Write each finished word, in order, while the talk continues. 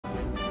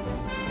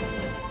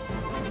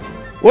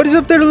What is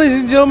up there,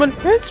 ladies and gentlemen?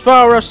 It's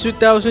Power Rush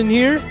 2000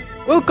 here.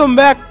 Welcome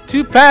back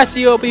to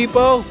Pasio,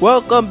 people.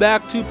 Welcome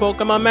back to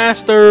Pokemon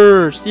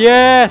Masters.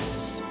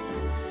 Yes.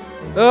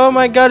 Oh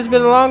my god, it's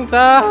been a long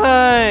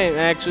time.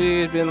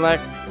 Actually, it's been like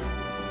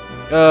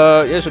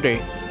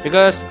yesterday,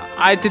 because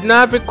I did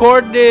not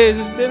record this.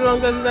 It's been a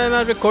long time since I did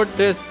not record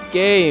this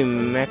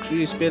game.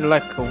 Actually, it's been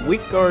like a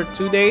week or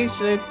 2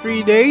 days,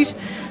 3 days.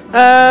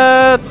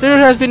 There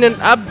has been an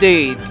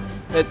update.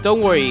 Don't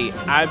worry,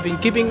 I've been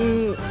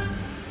keeping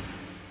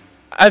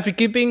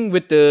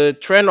with the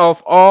trend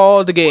of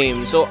all the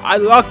games, so I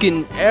log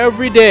in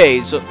every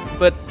day.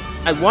 But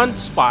at one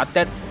spot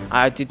that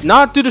I did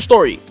not do the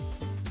story.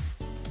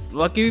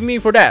 Lucky me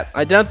for that.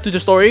 I did not do the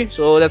story,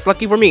 so that's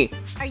lucky for me.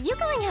 Are you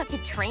going out to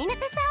train at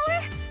this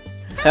hour?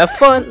 Have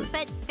fun,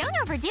 but don't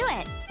overdo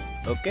it.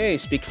 Okay,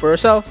 speak for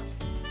yourself.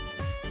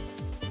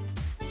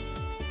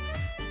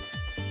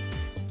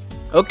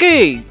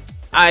 Okay,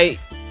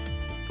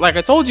 like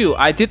I told you,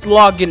 I did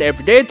log in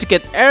every day to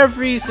get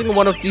every single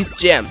one of these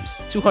gems,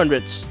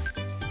 200s,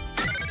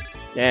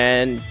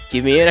 and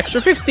give me an extra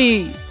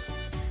 50.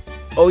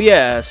 Oh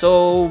yeah,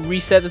 so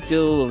reset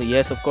until,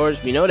 yes, of course,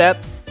 we know that.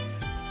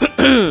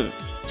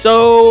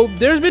 So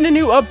there's been a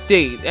new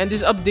update, and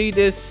this update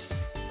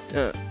is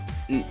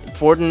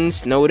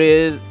importance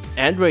noted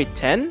Android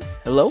 10.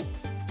 Hello,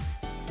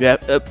 we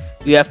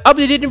have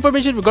updated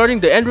information regarding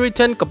the Android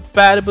 10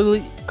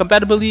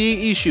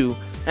 compatibility issue.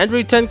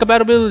 Android 10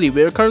 compatibility.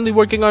 We are currently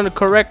working on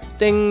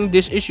correcting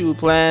this issue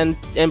and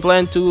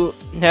plan to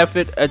have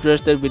it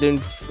addressed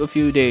within a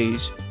few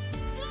days.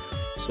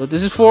 So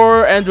this is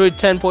for Android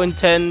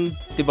 10.10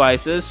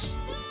 devices.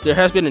 There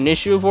has been an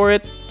issue for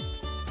it,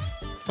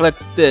 like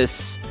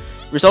this,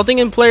 resulting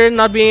in player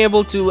not being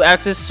able to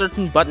access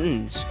certain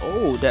buttons.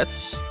 Oh,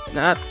 that's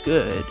not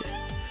good.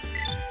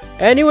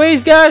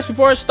 Anyways, guys,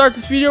 before I start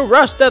this video,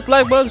 rush that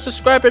like button,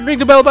 subscribe, and ring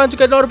the bell button to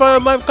get notified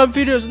of my upcoming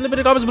videos, and leave in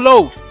the comments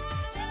below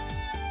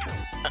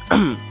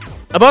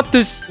about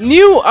this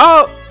new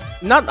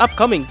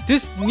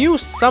this new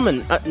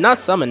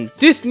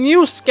this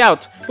new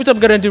scout, which I'm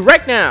gonna do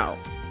right now.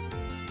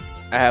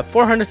 I have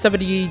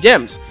 470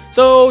 gems.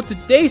 So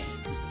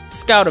today's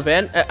scout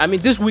event,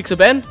 this week's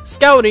event,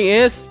 scouting,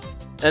 is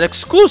an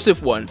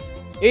exclusive one.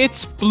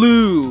 It's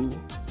blue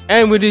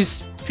and with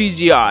his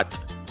Pidgeot.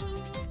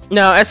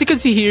 Now, as you can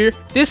see here,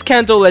 this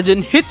Kanto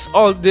legend hits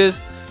all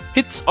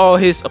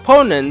his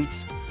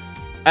opponents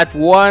at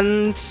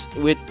once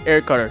with air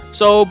cutter.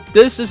 So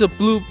this is a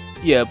blue,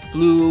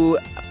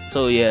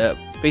 so yeah,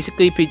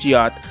 basically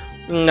Pidgeot.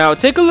 Now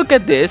take a look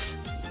at this.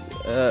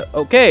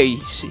 Okay,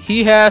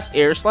 he has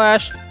air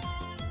slash,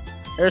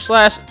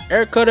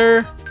 air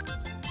cutter,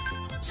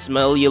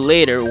 smell you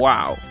later,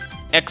 wow,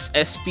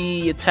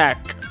 XSP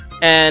attack,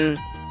 and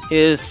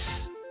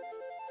his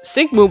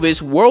sync move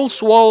is world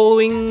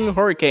swallowing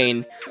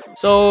hurricane.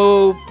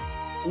 So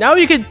now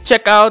you can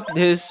check out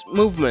his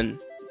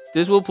movement.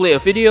 This will play a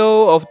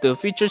video of the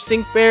featured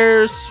sync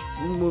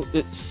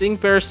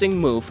sync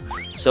move,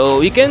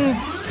 so you can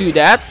do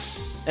that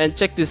and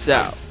check this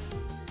out.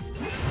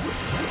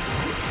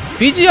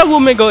 Pidgeot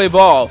will Mega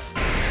Evolve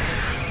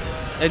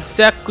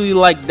exactly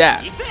like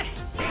that.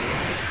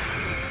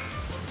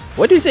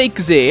 What do you say,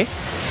 a.k.a?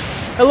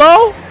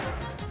 Hello?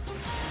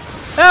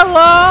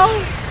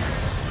 Hello?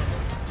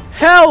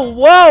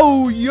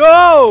 Hello,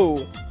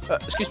 yo!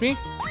 Excuse me.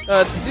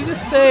 Did you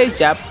just say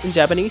in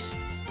Japanese?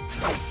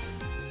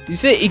 You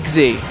say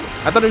a.k.a.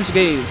 I thought it was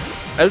gay.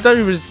 I thought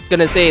he was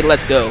gonna say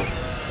let's go.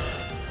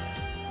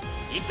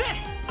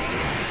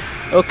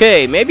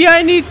 Okay, maybe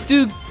I need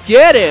to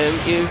get him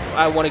if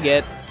I want to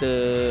get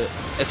the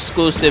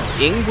exclusive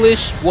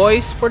English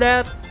voice for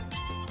that.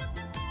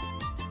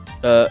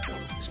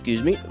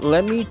 Excuse me.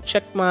 Let me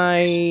check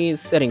my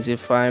settings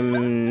if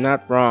I'm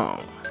not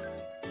wrong.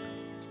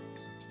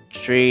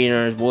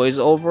 Trainer's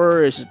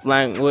voiceover, his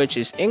language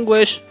is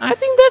English. I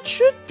think that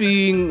should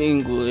be in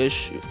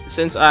English,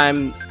 since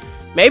I'm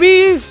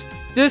maybe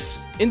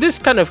in this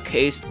kind of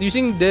case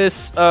using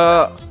this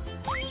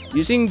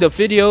using the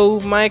video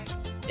mic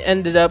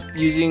ended up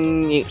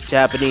using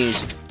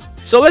Japanese.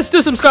 So let's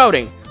do some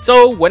scouting.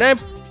 So when I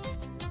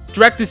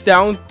drag this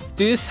down,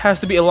 this has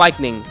to be a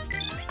lightning.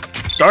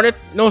 Darn it,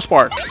 no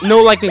spark,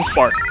 no lightning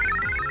spark.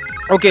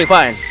 Okay,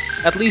 fine.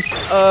 At least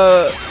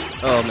oh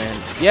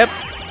man,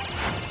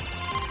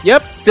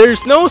 Yep,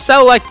 there's no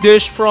satellite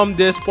dish from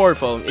this port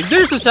phone. If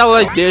there's a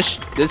satellite dish,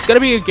 it's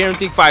gonna be a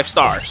guaranteed 5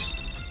 stars.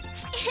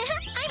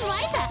 I'm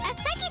Liza, a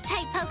psychic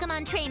type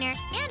Pokemon trainer,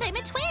 and I'm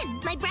a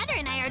twin. My brother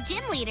and I are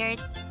gym leaders.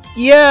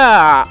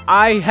 Yeah,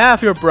 I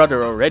have your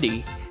brother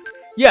already.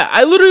 Yeah,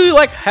 I literally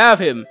have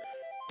him.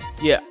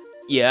 Yeah,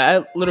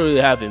 I literally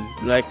have him.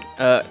 Like,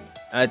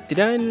 did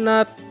I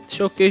not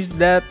showcase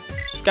that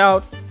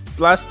scout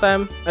last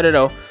time? I don't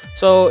know.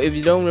 So if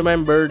you don't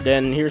remember,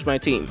 then here's my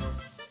team.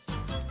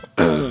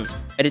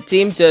 Edit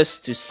team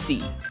just to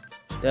see.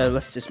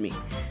 That's just me.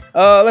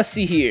 Let's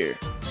see here.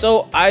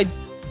 So I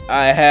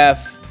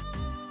have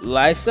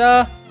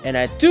Liza, and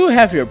I do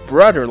have your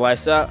brother,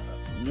 Liza.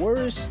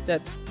 Where's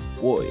that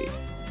boy?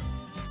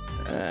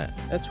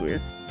 That's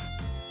weird.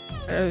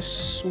 I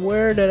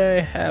swear that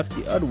I have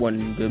the other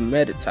one, the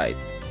Meditite.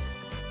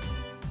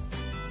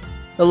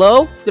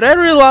 Hello? Did I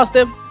really lost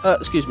him?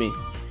 Excuse me.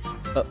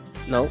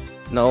 No.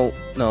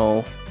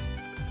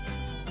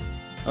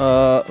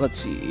 Let's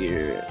see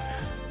here.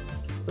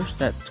 Where's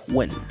that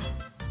twin?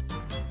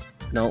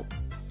 No.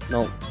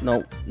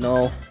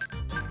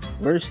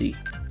 Where is he?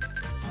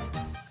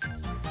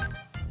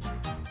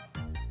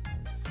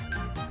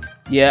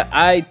 Yeah,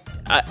 I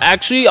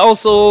actually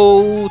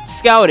also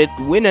scouted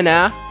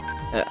Winana.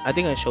 I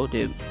think I showed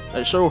him.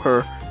 I showed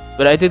her,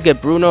 but I did get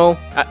Bruno.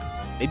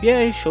 Maybe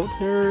I showed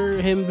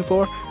him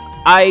before.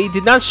 I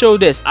did not show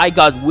this. I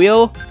got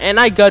Will and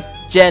I got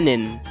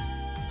Jenin.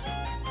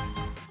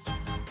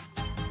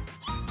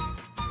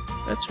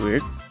 That's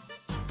weird.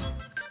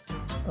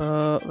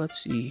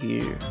 Let's see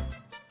here.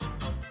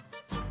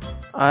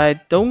 I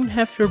don't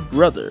have your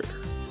brother.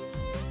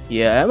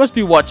 Yeah, I must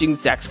be watching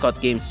Zack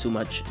Scott games too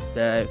much.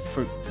 That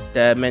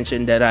I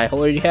mentioned that I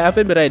already have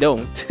it, but I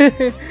don't.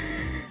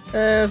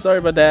 Sorry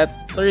about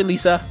that. Sorry,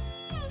 Lisa.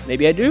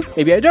 Maybe I do,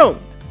 maybe I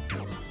don't.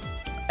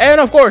 And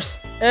of course,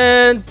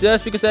 and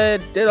just because I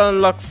did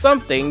unlock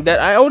something that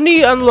I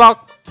only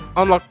unlock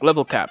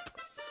level cap.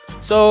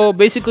 So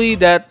basically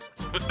that.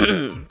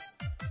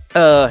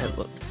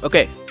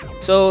 Okay.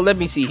 So let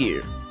me see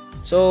here.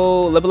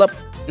 So level up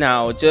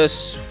now,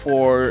 just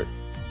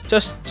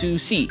to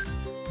see.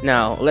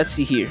 Now, let's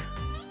see here.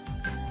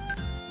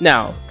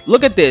 Now,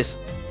 look at this.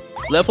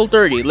 Level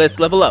 30, let's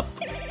level up.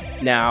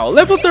 Now,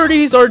 level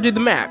 30 is already the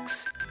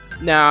max.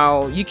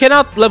 Now, you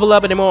cannot level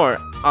up anymore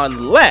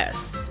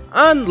unless,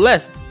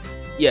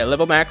 yeah,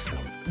 level max.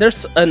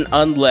 There's an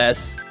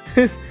unless.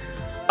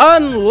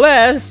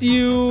 Unless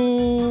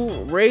you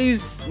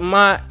raise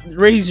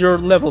your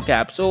level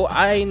cap. So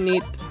I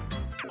need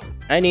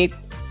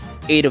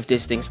 8 of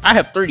these things. I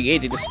have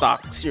 38 in the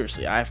stock.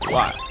 Seriously, I have a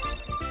lot.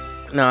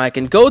 Now I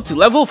can go to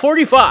level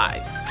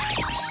 45.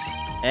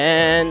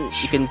 And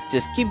you can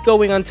just keep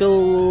going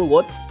until,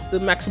 what's the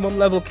maximum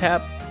level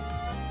cap?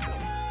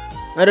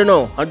 I don't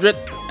know, 100?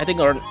 I think,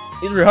 or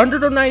either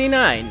 100 or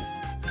 99.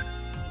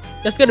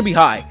 That's gonna be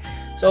high.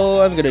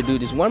 So I'm gonna do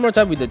this one more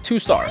time with the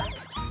 2-star.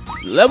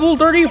 Level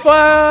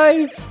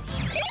 35.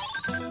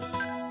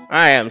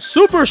 I am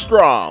super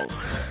strong.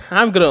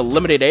 I'm gonna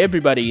eliminate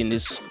everybody in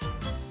this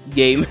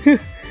game.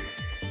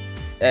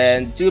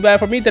 And too bad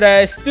for me that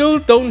I still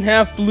don't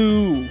have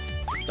blue.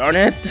 Darn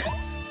it.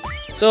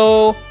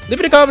 So, leave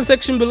in the comment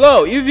section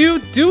below if you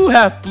do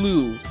have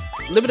blue.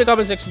 Leave in the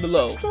comment section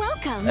below.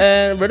 Welcome.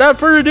 And without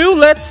further ado,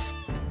 let's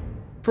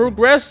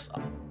progress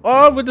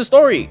on with the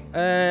story.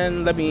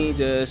 And let me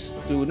just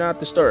do not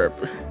disturb.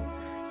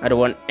 I don't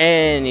want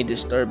any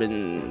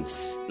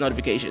disturbance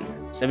notification.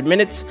 7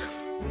 minutes.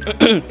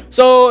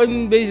 So,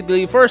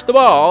 basically, first of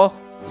all,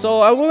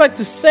 so I would like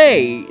to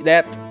say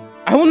that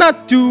I will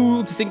not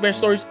do the sync pair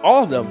stories,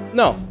 all of them.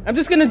 No, I'm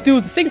just gonna do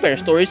the sync pair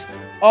stories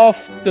of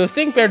the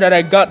sync pair that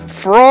I got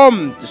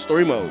from the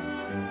story mode,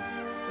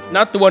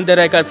 not the one that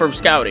I got from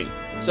scouting.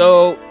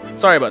 So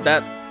sorry about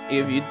that.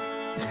 If you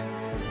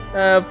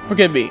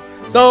forgive me.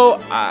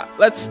 So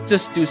let's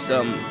just do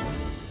some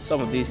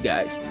of these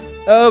guys.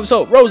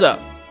 So Rosa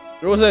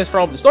is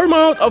from the story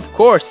mode, of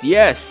course.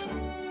 Yes.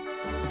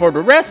 For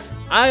the rest,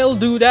 I'll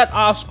do that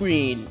off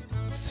screen.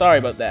 Sorry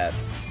about that.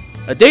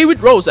 A day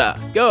with Rosa.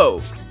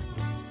 Go.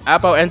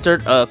 Apple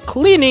entered a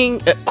clearing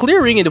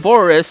in the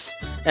forest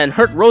and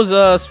heard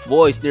Rosa's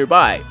voice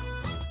nearby.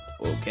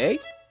 Okay.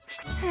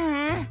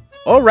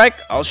 Alright,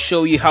 I'll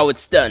show you how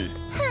it's done.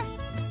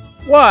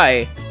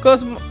 Why?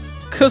 Cause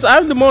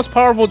I'm the most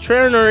powerful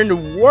trainer in the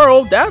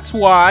world, that's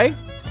why.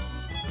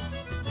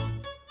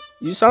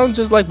 You sound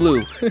just like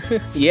Blue.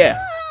 Yeah.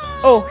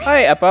 Oh,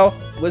 hi Apple.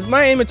 Was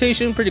my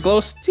imitation pretty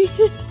close?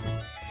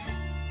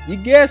 You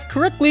guessed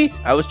correctly.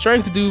 I was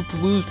trying to do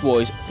Blue's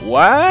voice.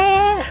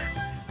 What?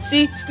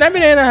 See, Snappy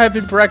and I have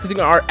been practicing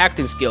our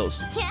acting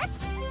skills. Yes.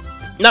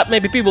 Not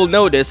many people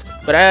know this,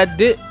 but I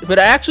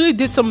actually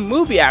did some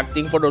movie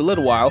acting for a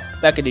little while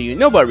back in the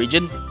Unova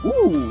region.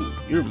 Ooh,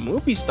 you're a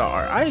movie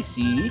star. I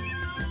see.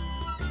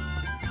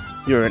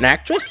 You're an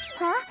actress?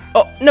 Huh?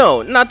 Oh,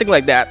 no, nothing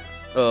like that.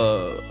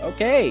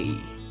 Okay.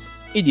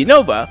 In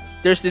Unova,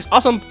 there's this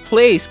awesome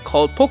place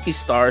called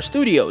Pokestar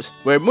Studios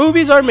where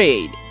movies are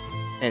made.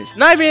 And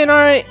Snivy and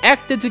I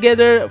acted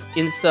together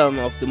in some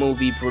of the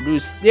movie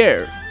produced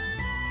there.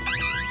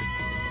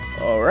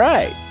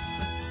 Alright.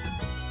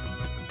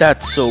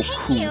 That's so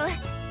cool.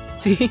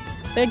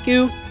 Thank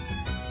you.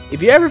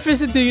 If you ever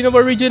visit the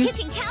Unova region, You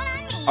can count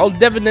on me. I'll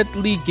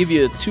definitely give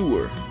you a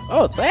tour.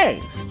 Oh,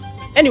 thanks.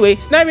 Anyway,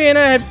 Snappy and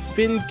I have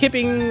been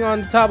keeping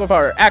on top of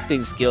our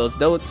acting skills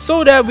though,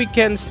 so that we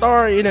can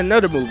star in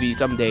another movie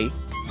someday.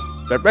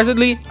 But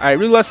presently, I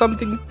realized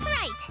something.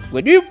 Right.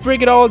 When you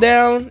break it all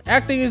down,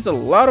 acting is a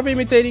lot of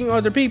imitating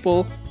other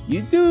people.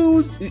 You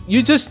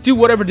just do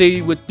whatever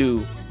they would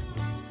do.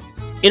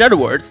 In other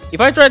words,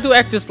 if I try to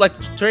act just like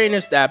the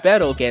trainers that I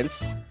battle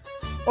against,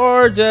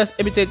 or just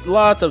imitate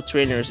lots of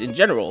trainers in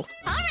general,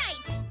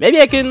 Alright. maybe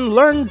I can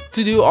learn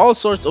to do all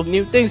sorts of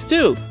new things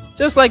too,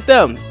 just like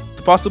them.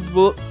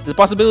 The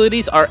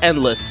possibilities are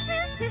endless.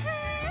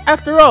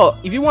 After all,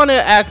 if you want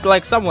to act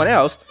like someone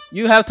else,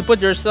 you have to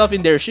put yourself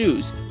in their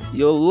shoes.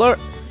 You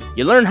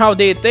learn how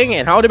they think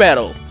and how they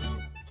battle.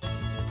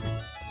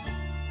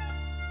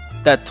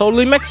 That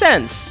totally makes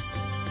sense.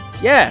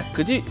 Yeah,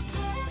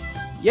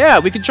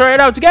 we could try it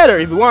out together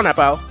if you want,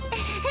 Apao.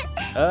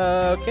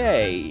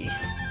 Okay.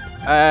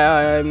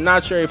 I'm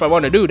not sure if I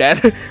want to do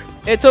that.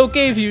 It's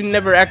okay if you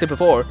never acted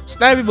before.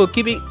 Snivy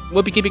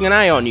will be keeping an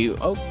eye on you.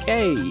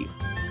 Okay.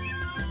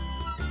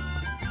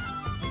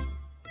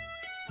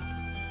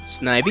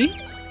 Snivy?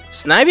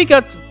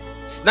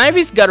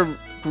 Snivy's got a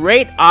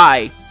great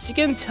eye. She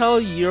can tell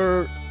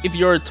if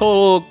you're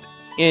totally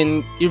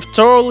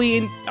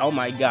in. Oh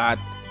my god.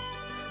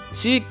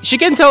 She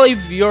can tell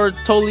if you're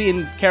totally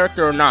in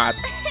character or not.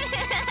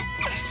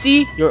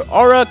 See, your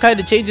aura kind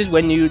of changes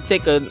when you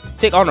take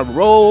on a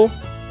role,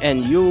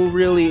 and you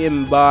really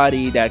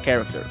embody that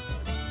character.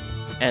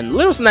 And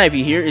little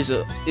Snivy here is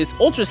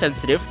ultra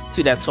sensitive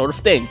to that sort of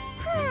thing.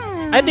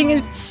 I think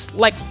it's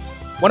like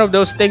one of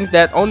those things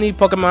that only a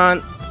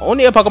Pokemon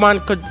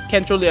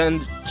can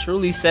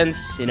truly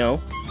sense, you know.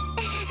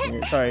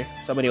 Sorry,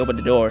 somebody opened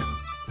the door.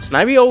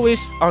 Snivy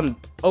always on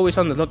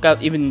the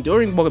lookout even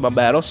during Pokemon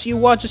battles. She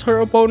watches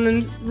her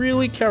opponent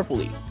really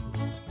carefully.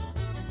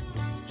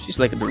 She's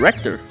like a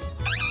director.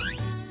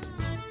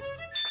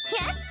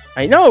 Yes?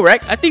 I know,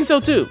 right? I think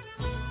so too.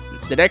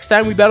 The next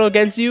time we battle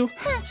against you,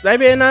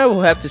 Snivy and I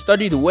will have to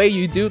study the way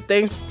you do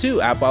things too,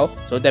 Apple,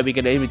 so that we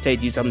can imitate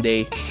you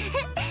someday.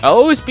 I'll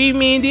always be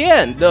me in the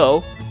end,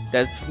 though.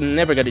 That's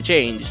never gonna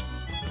change.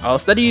 I'll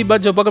study a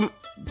bunch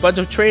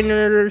of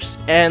trainers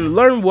and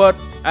learn what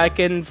I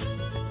can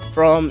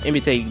from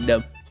imitating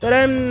them. But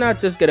I'm not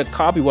just gonna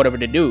copy whatever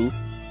they do.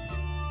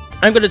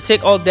 I'm gonna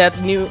take all that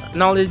new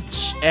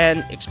knowledge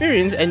and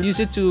experience and use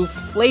it to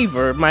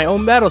flavor my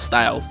own battle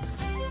styles.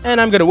 And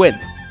I'm gonna win.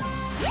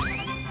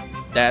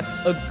 That's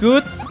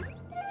good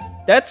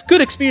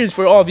experience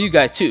for all of you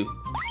guys too.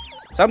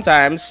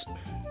 Sometimes,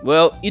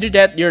 well, either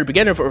that you're a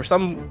beginner for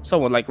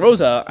someone like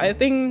Rosa, I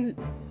think,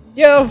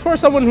 yeah, for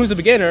someone who's a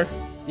beginner,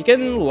 you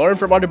can learn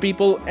from other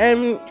people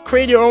and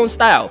create your own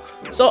style.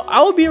 So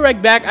I'll be right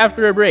back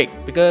after a break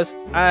because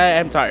I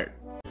am tired.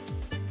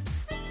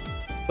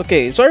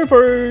 Okay, sorry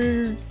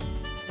that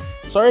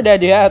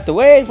you had to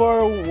wait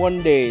for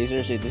one day.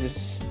 Seriously, this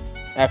is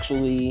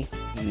actually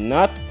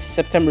not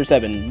September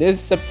 7th. This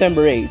is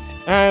September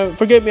 8th.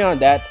 Forgive me on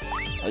that.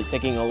 I was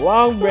taking a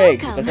long break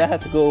because I had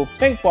to go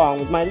ping pong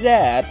with my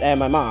dad and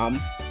my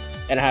mom.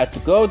 And I had to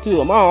go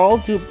to a mall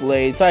to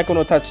play Taiko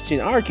no Tatsujin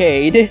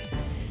arcade.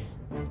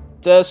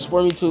 Just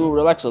for me to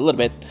relax a little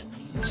bit.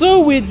 So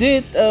we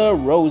did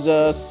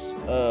Rosa's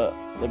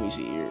let me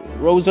see here.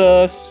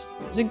 Rosa's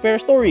Zinc Bear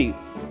story.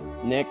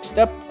 Next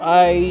up,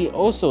 I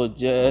also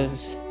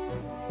just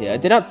I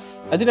did not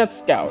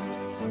scout.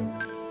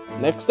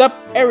 Next up,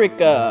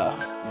 Erica,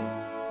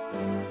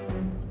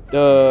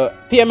 the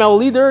PML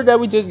leader that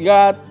we just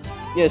got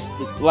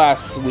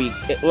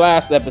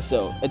last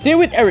episode. A day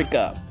with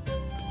Erica.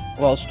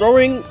 While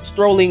strolling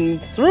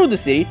through the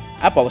city,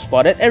 Appa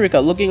spotted Erica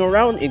looking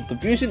around in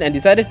confusion and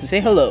decided to say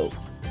hello.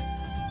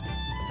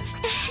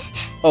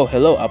 Oh,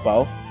 hello,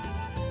 Appa.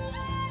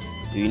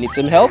 Do you need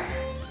some help?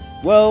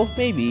 Well,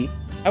 maybe.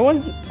 I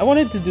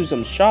wanted to do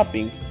some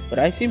shopping, but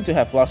I seem to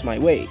have lost my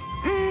way.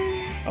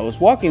 I was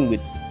walking with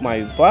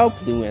my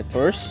Vileplume at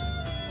first,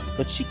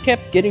 but she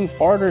kept getting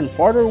farther and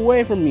farther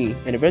away from me,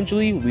 and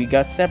eventually we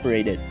got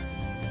separated.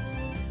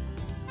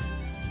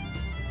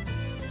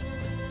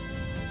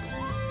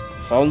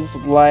 Sounds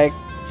like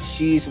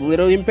she's a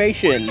little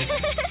impatient.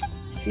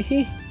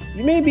 See,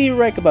 you may be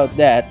right about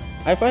that.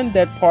 I find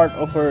that part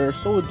of her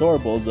so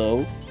adorable,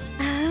 though.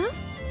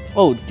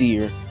 Oh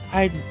dear,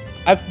 I've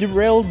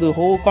derailed the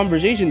whole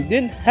conversation,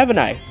 haven't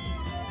I?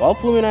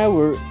 Vileplume and I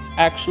were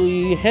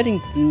actually heading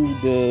to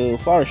the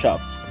flower shop.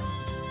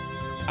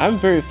 I'm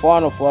very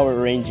fond of flower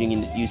arranging,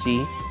 you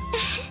see.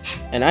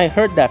 And I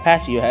heard that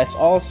Pasio has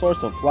all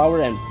sorts of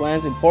flower and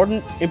plants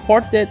imported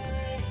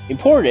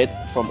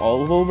from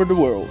all over the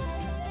world.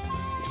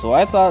 So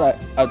I thought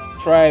I'd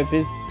try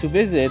to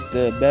visit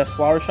the best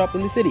flower shop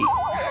in the city.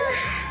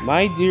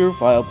 My dear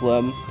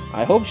Vileplume,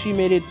 I hope she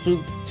made it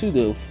to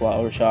the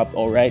flower shop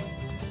alright.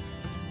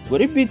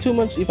 Would it be too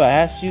much if I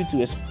asked you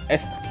to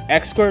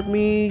escort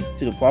me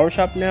to the flower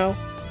shop now?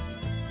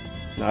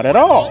 Not at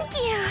all! Thank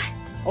you!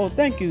 Oh,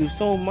 thank you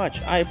so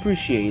much. I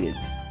appreciate it.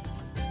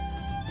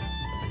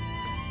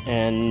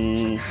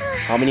 And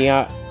how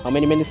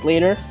many minutes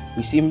later,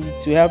 we seem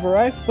to have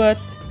arrived, but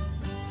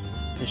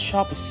the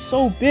shop is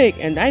so big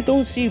and I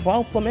don't see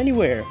Vileplume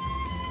anywhere.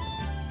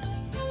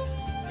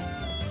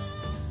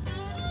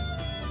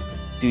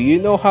 Do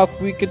you know how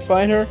we could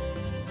find her?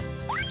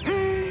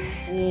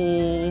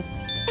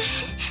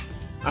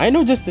 I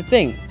know just the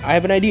thing. I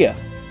have an idea.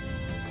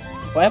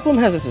 Vileplume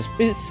has a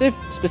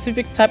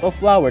specific type of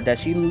flower that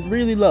she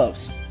really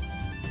loves.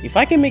 If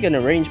I can make an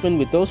arrangement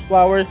with those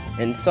flowers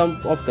and some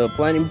of the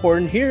plant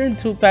important here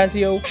into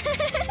Pasio,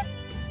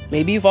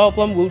 maybe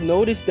Vileplume will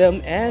notice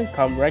them and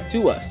come right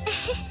to us.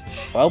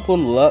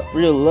 Vileplume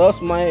really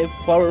loves my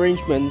flower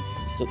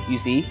arrangements, you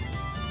see.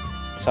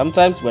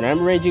 Sometimes when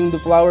I'm arranging the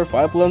flower,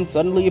 Fireplums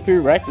suddenly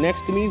appear right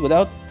next to me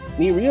without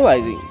me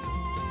realizing.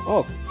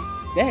 Oh,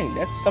 dang,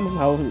 that's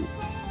somehow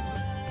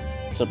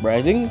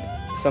surprising.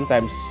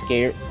 Sometimes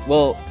scary.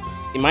 Well,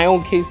 in my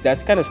own case,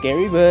 that's kind of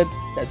scary, but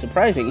that's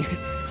surprising.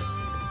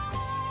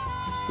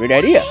 Great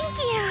idea. Thank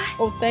you.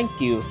 Oh,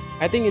 thank you.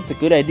 I think it's a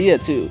good idea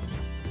too.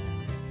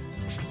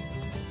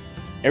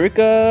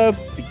 Erica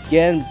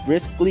began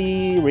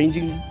briskly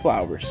arranging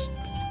flowers,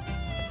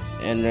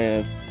 and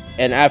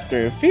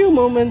after a few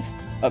moments,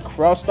 a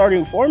crowd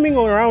started forming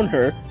around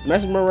her,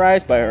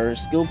 mesmerized by her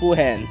skillful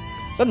hand.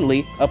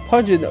 Suddenly, a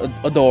pungent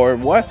odor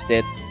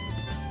wafted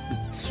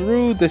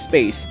through the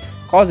space,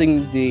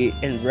 causing the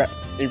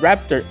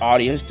enraptured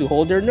audience to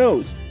hold their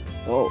nose.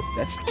 Oh,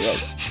 that's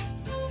gross.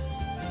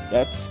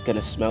 That's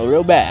gonna smell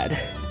real bad.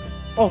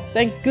 Oh,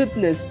 thank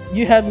goodness!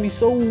 You had me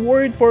so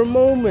worried for a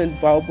moment,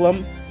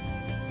 Fireplum.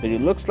 But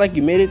it looks like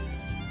you made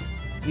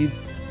it.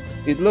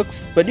 It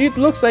looks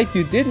like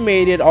you did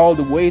made it all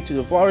the way to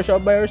the flower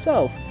shop by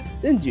yourself,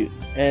 didn't you?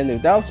 And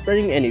without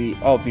sparing any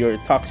of your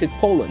toxic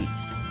pollen.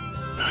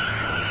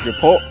 Your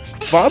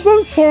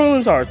Fireplum's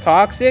pollens are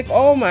toxic?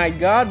 Oh my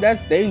god,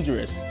 that's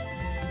dangerous.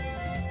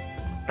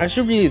 I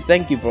should really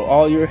thank you for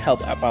all your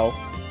help, Apple.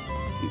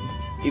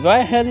 If I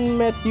hadn't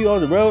met you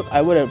on the road,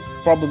 I would have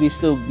probably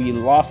still be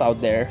lost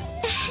out there.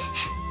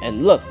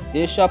 And look,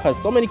 this shop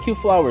has so many cute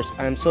flowers.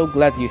 I'm so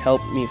glad you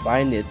helped me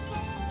find it.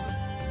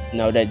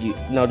 Now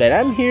that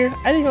I'm here,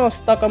 I think I'll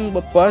stock up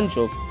a bunch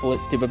of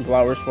different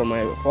flowers for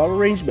my flower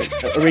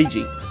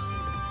arranging.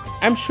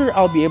 I'm sure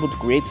I'll be able to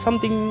create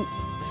something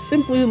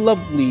simply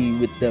lovely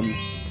with them.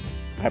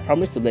 I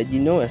promise to let you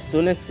know as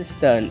soon as it's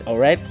done,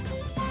 alright?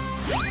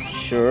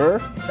 Sure,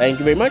 thank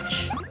you very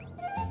much.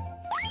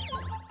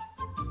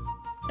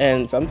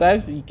 And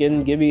sometimes you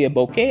can give me a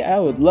bouquet. I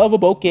would love a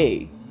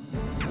bouquet.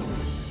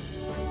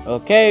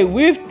 Okay,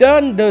 we've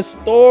done the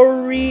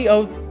story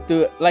of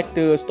the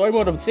story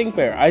mode of Sing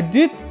Pair. I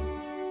did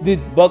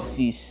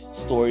Bugsy's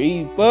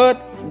story, but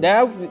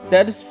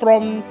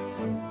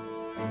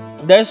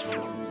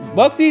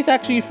Bugsy's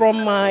actually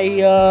from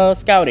my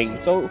scouting,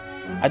 so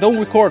I don't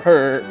record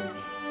her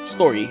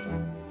story.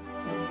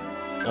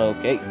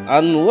 Okay,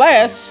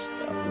 unless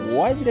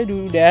why did I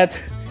do that?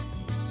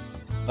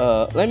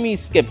 Let me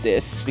skip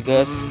this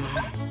because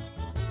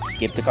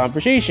skip the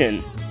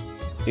conversation.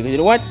 Because you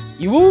know what?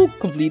 You will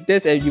complete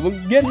this and you will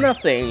get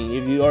nothing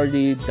if you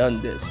already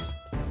done this.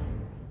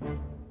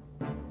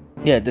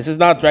 Yeah, this is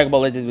not Dragon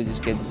Ball Legends, which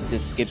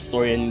just skip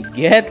story and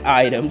get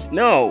items.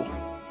 No.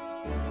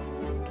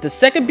 The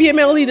second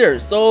PML leader.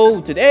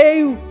 So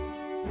today,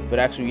 but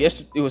actually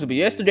it was a bit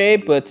yesterday,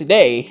 but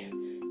today,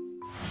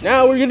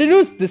 now we're gonna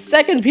do the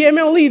second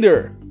PML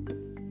leader.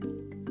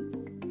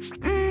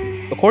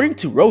 According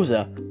to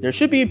Rosa, there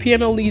should be a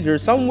PML leader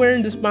somewhere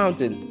in this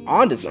mountain.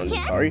 On this mountain,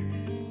 Yes. sorry.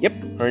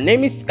 Yep, her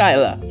name is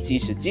Skyla.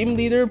 She's a team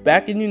leader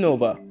back in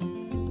Unova.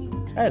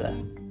 Skyla.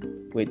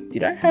 Wait,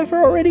 did I have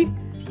her already?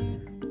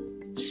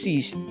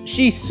 She's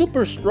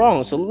super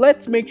strong, so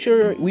let's make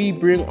sure we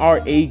bring our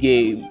A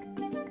game.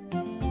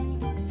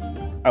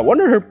 I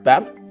wonder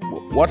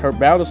what her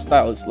battle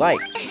style is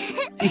like.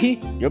 See,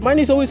 your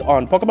mind is always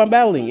on Pokemon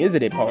battling,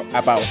 isn't it,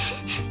 Apao?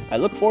 I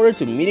look forward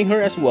to meeting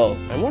her as well.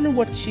 I wonder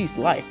what she's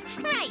like.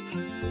 Right.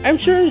 I'm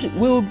sure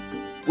we'll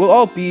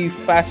all be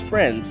fast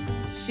friends.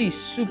 She's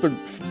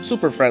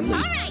super friendly.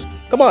 All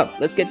right. Come on,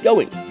 let's get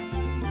going.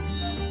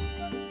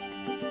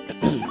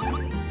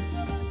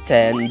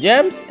 10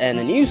 gems and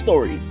a new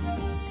story.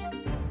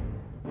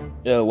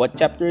 What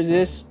chapter is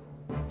this?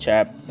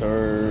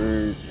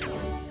 Chapter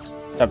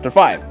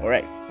 5. All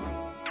right.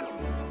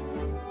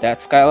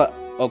 That's Skyla.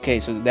 Okay,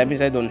 so that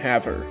means I don't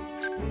have her.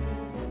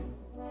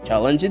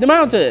 Challenge in the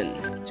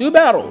mountain. 2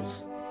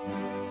 battles.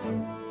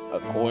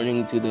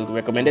 According to the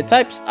recommended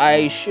types,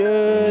 I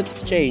should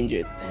change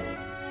it.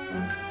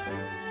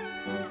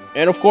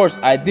 And of course,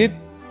 I did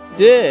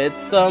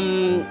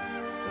some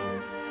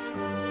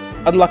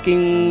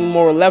unlocking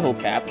more level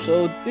cap,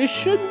 so this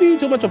shouldn't be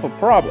too much of a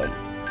problem.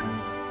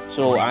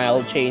 So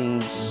I'll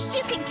change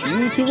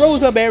you to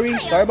Rosa Berry.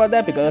 Sorry about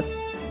that, because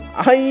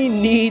I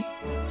need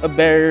a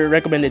better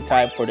recommended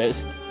type for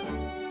this.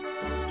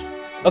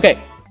 Okay.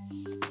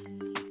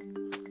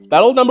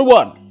 Battle number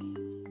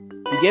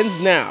 1 begins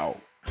now.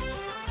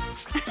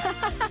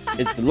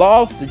 It's the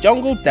law of the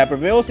jungle that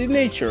prevails in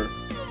nature.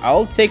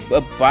 I'll take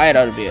a bite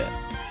out of it.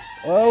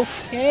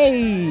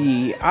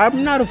 Okay,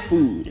 I'm not a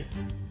food.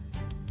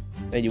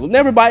 And you will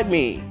never bite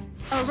me.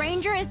 A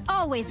ranger is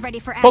always ready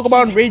for action.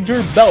 Pokemon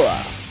Ranger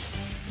Bella.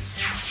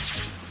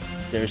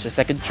 There's a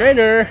second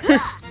trainer.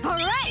 All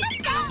right, let's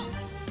go.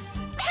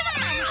 Come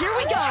on, here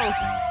we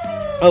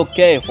go.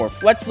 Okay, for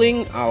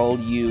Fletchling, I'll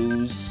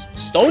use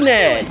Stone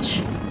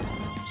Edge.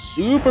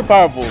 Super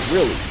powerful,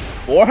 really.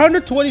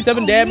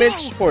 427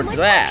 damage for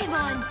that.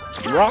 Pokemon.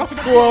 Rock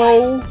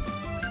Throw.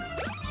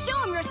 Show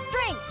him your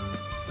strength.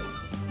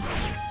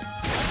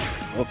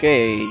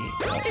 Okay,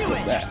 let's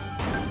put that.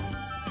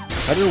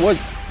 I don't know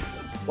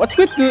what's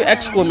with the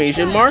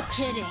exclamation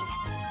marks. Kidding.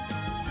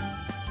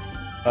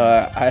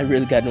 I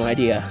really got no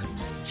idea.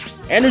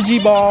 Energy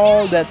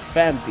ball that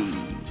Fampi.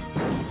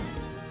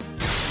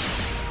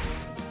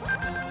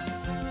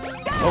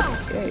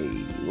 Okay,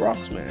 rock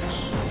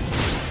smash.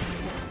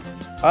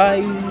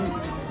 I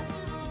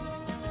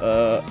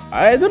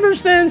don't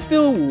understand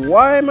still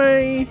why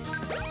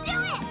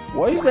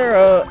is there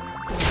a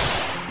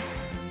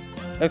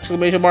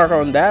exclamation mark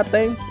on that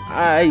thing?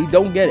 I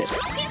don't get it.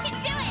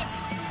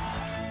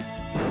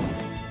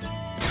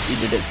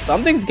 Either that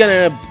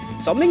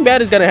something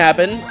bad is gonna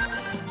happen,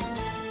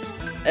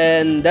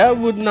 and that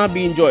would not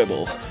be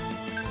enjoyable.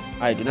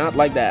 I do not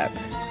like that.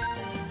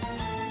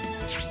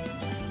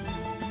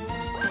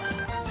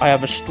 I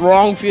have a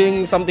strong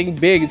feeling something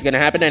big is gonna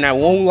happen and I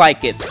won't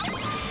like it.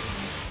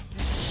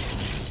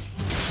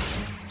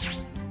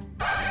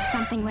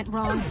 Something went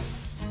wrong.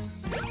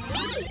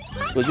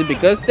 Was it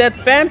because that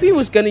Fampi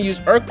was gonna use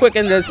Earthquake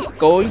and that's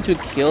going to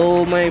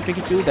kill my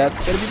Pikachu?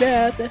 That's gonna be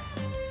bad.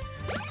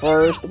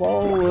 First of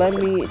all, let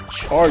me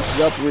charge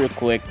up real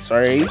quick.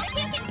 Sorry.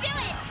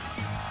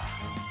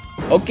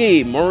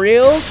 Okay,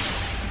 Muriel.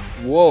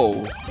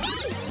 Whoa.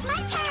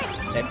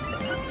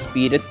 Excellent.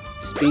 Speed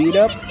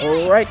up.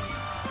 Alright.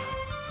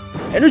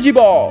 Energy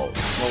ball.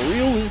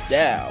 Muriel is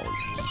down.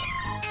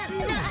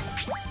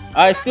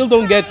 I still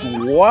don't get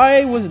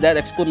why was that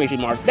exclamation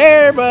mark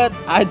there, but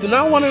I do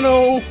not want to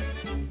know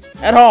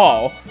at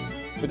all.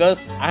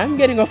 Because I'm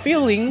getting a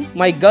feeling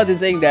my gut is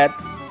saying that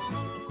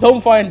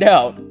don't find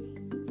out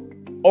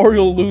or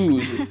you'll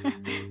lose.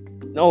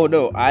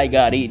 No, I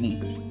got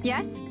eaten.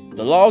 Yes?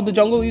 The law of the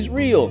jungle is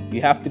real.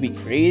 You have to be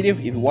creative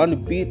if you want to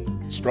beat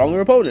stronger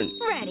opponents.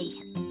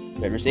 Ready.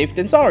 Better safe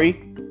than sorry.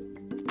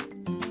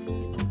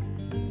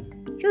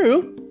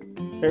 True.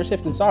 Better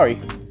safe than sorry.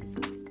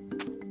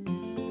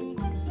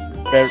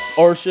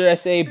 Or should I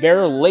say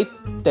better late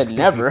than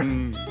never?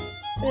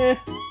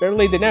 Better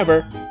late than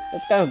never.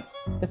 That's kind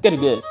of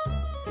good.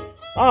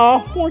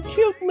 Aw, more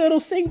cute little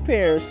sing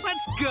pairs.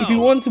 Let's go. If you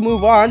want to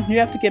move on, you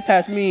have to get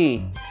past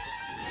me.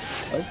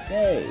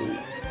 Okay,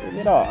 bring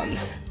it on.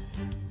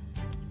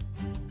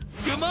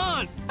 Come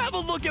on, have a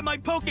look at my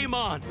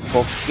Pokémon.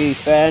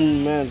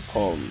 Pokefan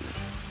Malcolm.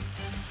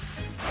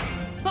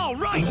 All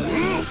right.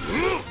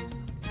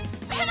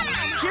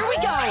 Here we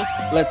go.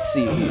 Let's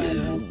see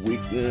here.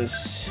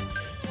 Weakness.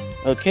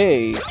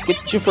 Okay,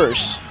 get you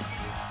first.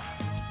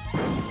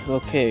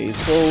 Okay,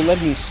 so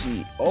let me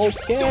see.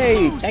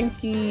 Okay,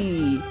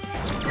 tanky.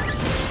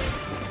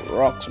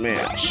 Rock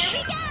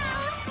smash.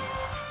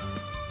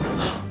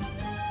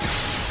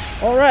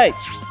 All right.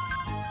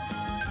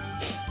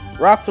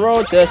 Rock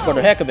throw just for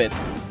the heck of it.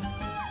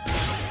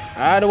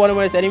 I don't want to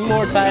waste any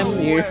more time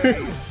here.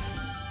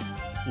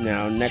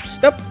 Now,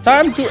 next up,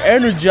 time to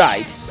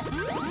energize.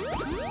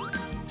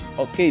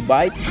 Okay,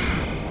 bite.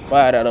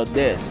 Bite out of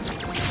this.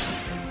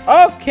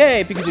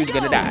 Okay, Pikachu's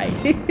gonna die.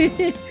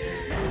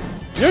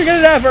 You're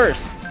gonna die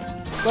first,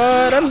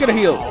 but I'm gonna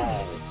heal.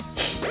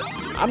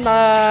 I'm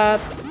not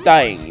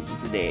dying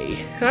today.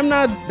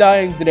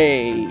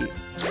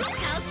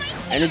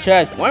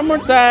 Energize one more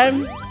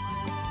time.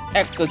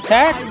 X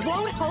attack. I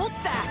won't hold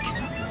back.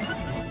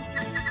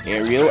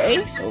 Aerial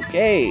ace.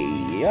 Okay,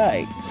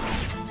 yikes.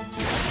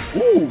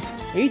 Ooh,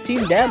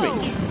 18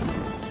 damage.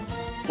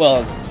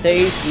 Well,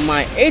 taste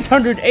my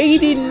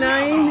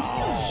 889.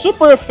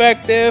 Super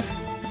effective.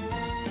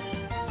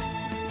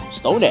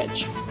 Stone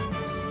Edge.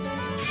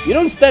 You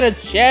don't stand a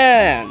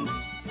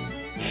chance.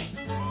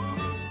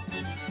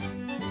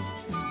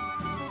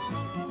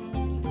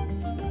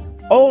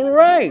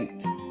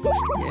 Alright.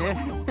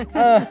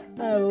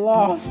 I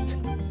lost.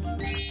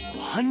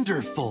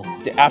 Wonderful.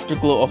 The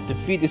afterglow of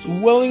defeat is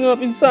welling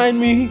up inside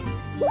me.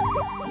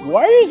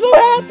 Why are you so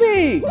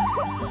happy?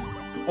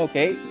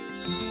 Okay.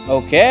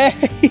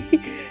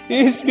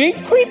 It's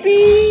being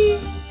creepy.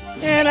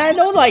 And I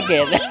don't like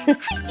it. I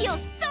feel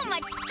so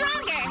much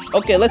stronger.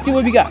 Okay, let's see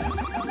what we got.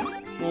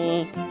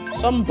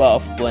 Some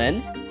buff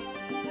blend.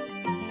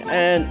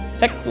 And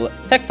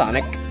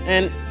tectonic.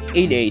 And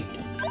 8-8.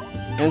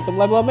 And some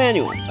level up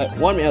manual.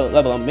 One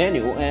level up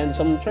manual and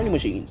some training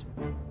machines.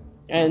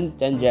 And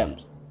 10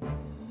 gems.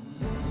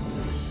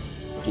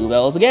 2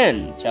 bells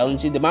again.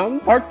 Challenging the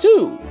Mountain Part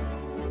 2.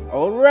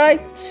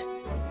 Alright.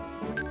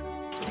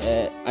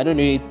 I don't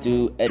need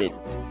to edit.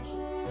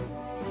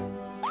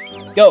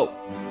 Go.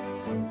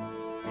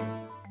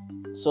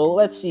 So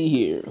let's see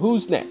here.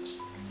 Who's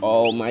next?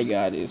 Oh my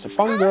god, it's a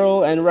fun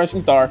girl and a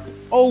rising star.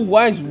 Oh,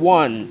 wise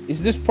one.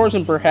 Is this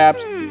person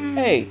perhaps?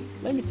 Hey,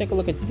 let me take a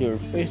look at your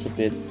face a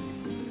bit.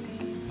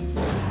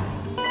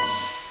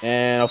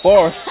 And of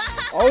course,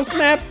 oh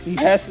snap, he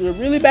has a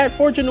really bad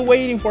fortune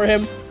waiting for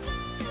him.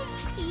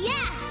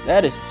 Yeah.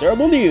 That is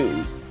terrible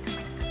news.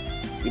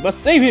 We must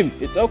save him.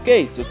 It's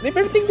okay. Just leave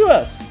everything to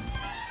us.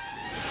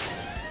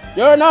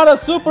 You're not a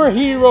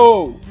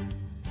superhero.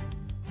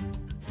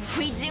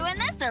 We doing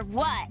this or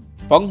what?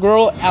 Fun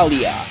girl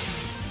Alia.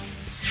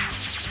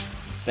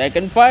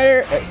 Second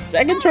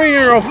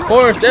trainer, of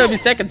course. There'll be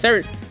second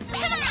trainer.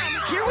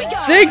 Here we go.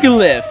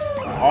 Siglif.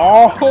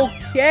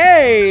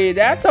 Okay,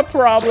 that's a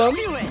problem.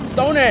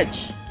 Stone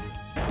Edge.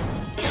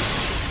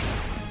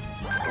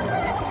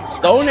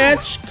 Stone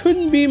Edge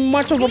couldn't be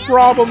much of a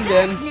problem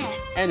then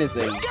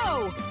anything.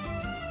 Go.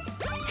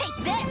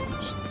 Take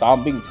this.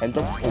 Stomping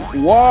Tantrum.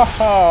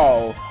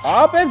 Wow!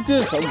 Hop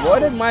just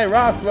avoided my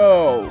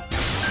Raffo.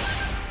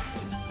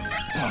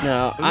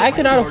 Now, I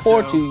cannot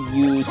afford to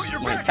use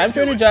my time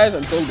to energize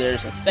until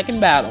there's a second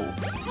battle.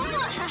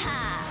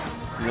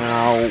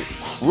 Now,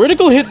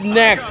 critical hit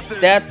next.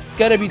 That's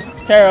gonna be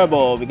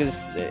terrible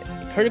because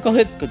critical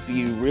hit could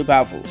be real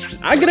powerful.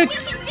 I'm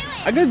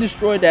gonna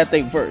destroy that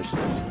thing first.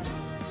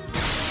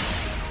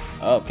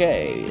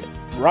 Okay,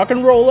 Rock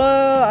and Roller.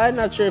 I'm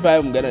not sure if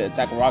I'm gonna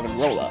attack Rock and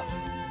Roller,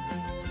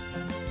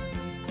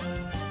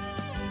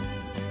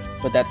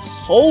 but that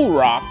Soul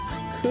Rock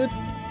could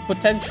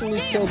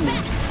potentially kill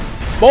me.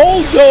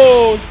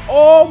 Bulldoze!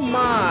 Oh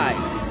my!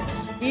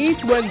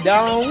 Speed went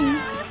down.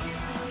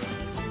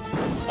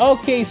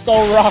 Okay,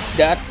 Soul Rock,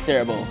 that's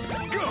terrible.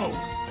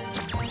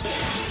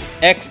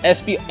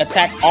 XSP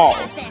attack all.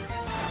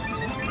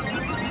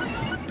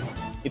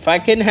 If I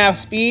can have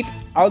speed,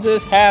 I'll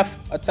just have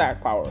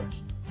attack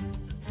powers.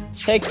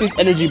 Take this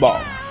energy ball.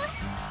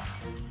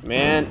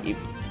 Man,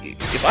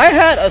 if I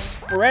had a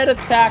spread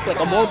attack, like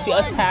a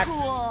multi-attack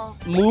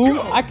move,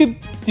 I could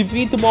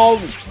defeat them all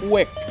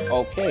quick.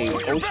 Okay,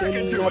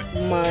 opening up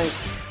my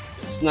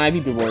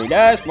Snivy before he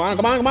dies. Come on,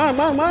 come on, come on, come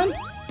on, come on.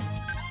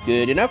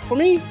 Good enough for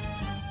me.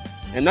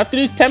 And not to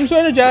do time to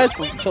energize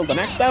until the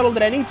next battle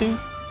that I need to.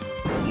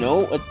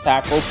 No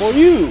attack for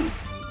you.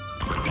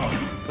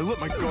 I let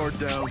my guard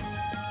down.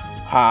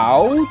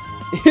 How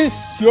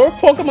is your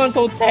Pokemon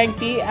so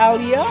tanky,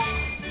 Alia?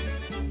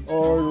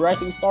 Or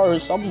Rising Star or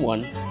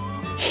someone?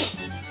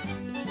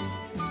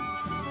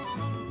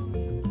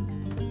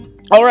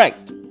 All right.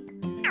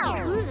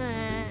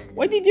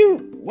 Why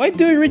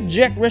do you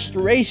reject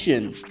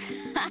restoration?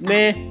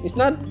 Meh, it's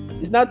not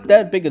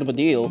that big of a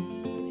deal.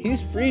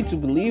 He's free to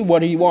believe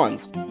what he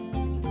wants.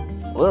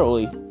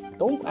 Literally,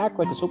 don't act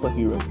like a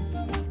superhero.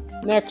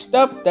 Next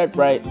up, that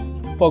right.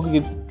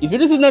 If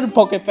it is another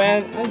Poke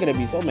fan, I'm gonna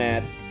be so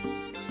mad.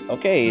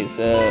 Okay, it's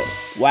a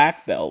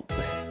Whack Belt.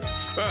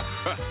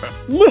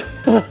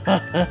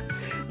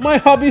 My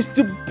hobby is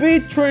to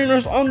beat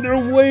trainers on their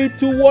way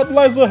to what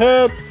lies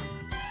ahead.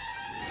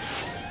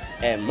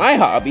 And my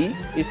hobby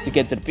is to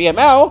get to the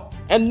PML,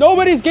 and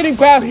nobody's getting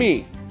past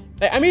me.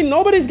 I mean,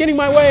 nobody's getting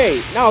my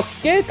way. Now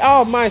get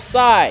out of my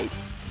side.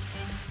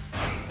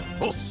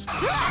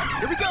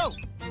 Here we go.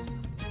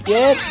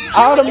 Get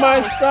out of my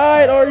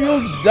side or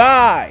you'll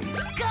die.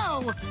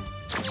 Go.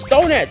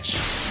 Stone Edge.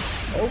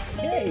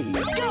 Okay.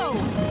 Go.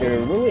 They're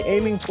really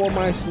aiming for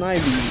my Snivy.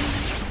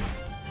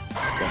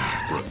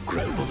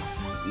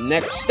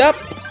 Next up,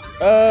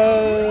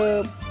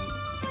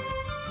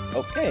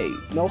 okay,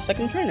 no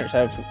second trainers.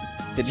 I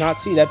did not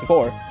see that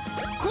before.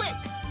 Quick.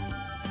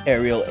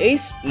 Aerial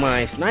Ace,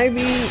 my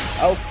Snivy.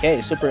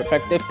 Okay, super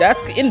effective.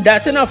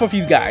 That's enough of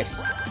you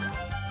guys.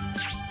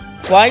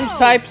 Flying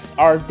types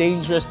are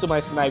dangerous to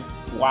my Snivy.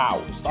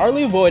 Wow,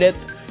 Starly avoided.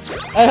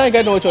 I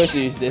got no choice to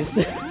use this.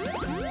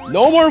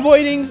 No more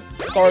avoiding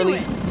Starly.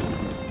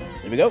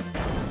 Here we go.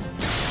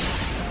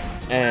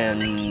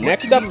 And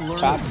next up,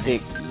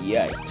 Toxic.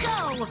 Yikes.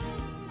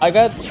 I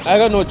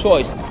got no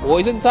choice.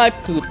 Poison type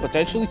could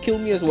potentially kill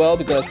me as well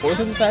because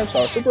poison types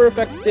are super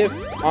effective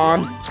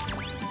on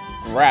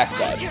grass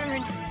type.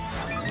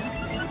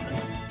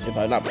 If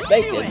I'm not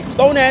mistaken.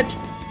 Stone Edge.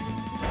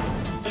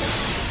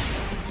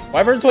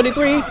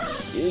 523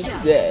 is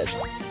dead.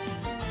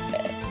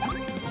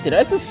 Did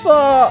I just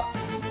saw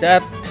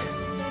that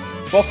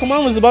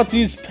Pokemon was about to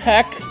use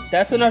Peck?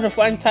 That's another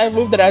flying type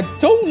move that I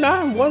do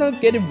not want to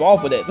get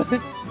involved with it.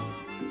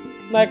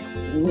 Like,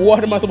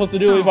 what am I supposed to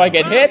do if I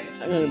get hit?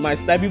 My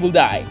Snivy will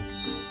die.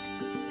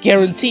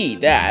 Guarantee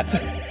that.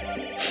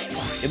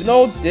 Even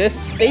though this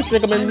state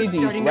recommends me to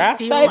use grass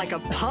type, like a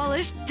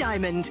polished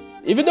diamond.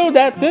 Even though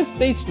that this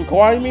state's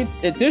requiring me,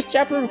 this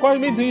chapter requires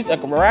me to use a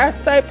grass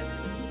type,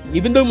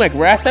 even though my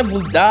grass type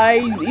will die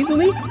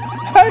easily,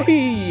 I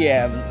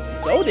am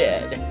so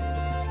dead.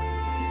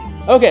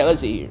 Okay,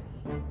 let's see here.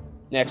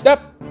 Next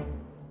up,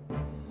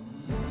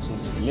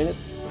 60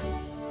 minutes.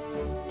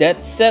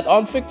 Dead set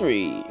on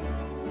victory.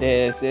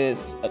 This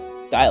is a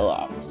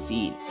dialogue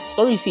scene,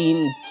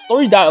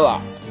 story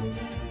dialogue.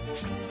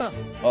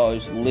 Oh,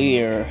 it's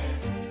Lear.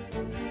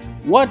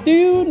 What do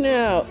you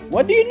know?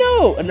 What do you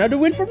know? Another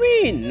win for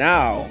me.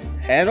 Now,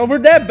 hand over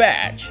that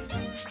badge.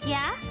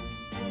 Yeah?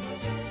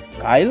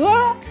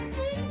 Skyla?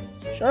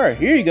 Sure,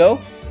 here you go.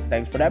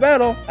 Thanks for that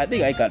battle. I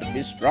think I got a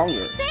bit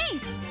stronger.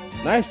 Thanks.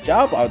 Nice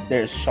job out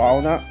there,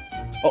 Shauna.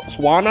 Oh,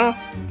 Swana.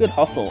 Good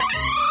hustle.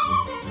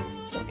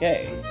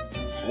 Okay,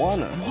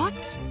 Swana.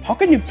 What? How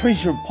can you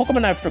praise your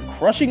Pokemon after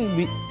crushing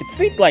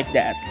defeat like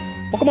that?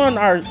 Pokemon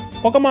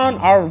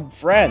are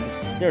friends.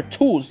 They're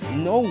tools.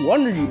 No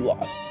wonder you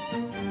lost.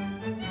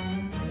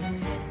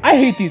 I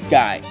hate this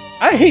guy.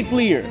 I hate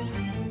Lear.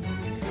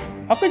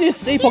 How can you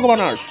say Pokemon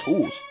are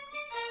tools?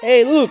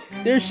 Hey, look,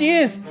 there she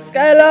is,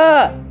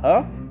 Skyla.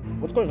 Huh?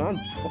 What's going on?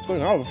 What's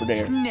going on over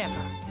there?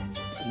 Never.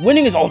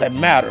 Winning is all that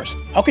matters.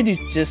 How can you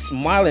just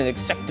smile and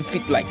accept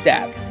defeat like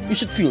that? You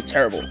should feel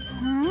terrible.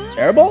 Huh?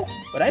 Terrible?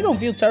 but I don't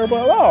feel terrible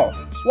at all.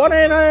 Swan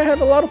and I had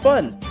a lot of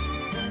fun.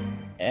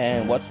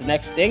 And what's the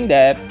next thing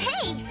that...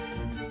 Hey!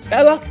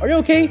 Skyla, are you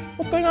okay?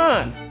 What's going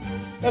on?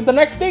 If the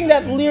next thing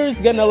that Lear is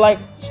gonna like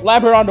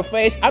slap her on the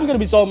face, I'm gonna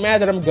be so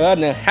mad that I'm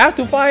gonna have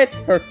to fight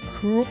her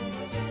crew.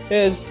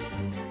 His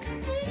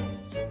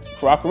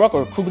Crocorock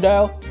or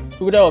Crocodile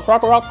or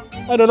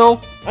Crocorock, I don't know.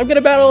 I'm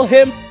gonna battle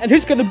him and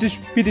he's gonna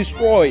be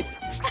destroyed.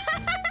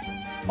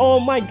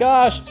 Oh my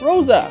gosh,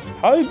 Rosa,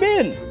 how have you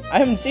been? I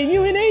haven't seen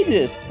you in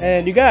ages.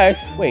 And you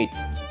guys, wait,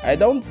 I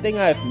don't think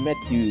I've met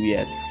you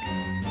yet.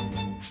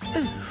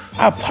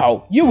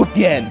 Pow, you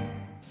again.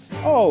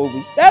 Oh,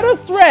 is that a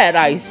threat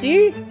I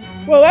see?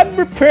 Well, I'm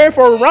prepared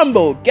for a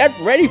rumble. Get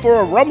ready for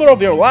a rumble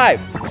of your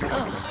life.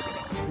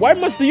 Why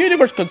must the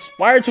universe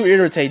conspire to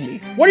irritate me?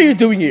 What are you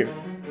doing here?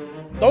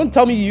 Don't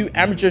tell me you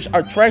amateurs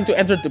are trying to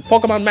enter the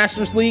Pokemon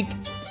Masters League.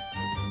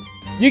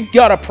 You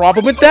got a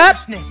problem with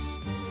that?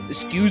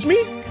 Excuse me?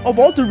 Of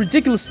all the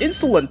ridiculous,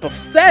 insolent,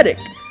 pathetic.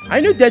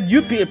 I knew that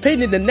you'd be a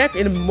pain in the neck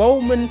in the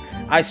moment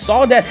I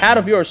saw that hat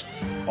of yours.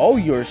 Oh,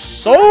 you're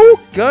so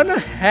gonna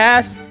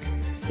has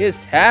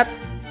his hat.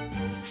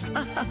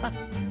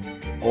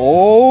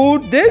 Oh,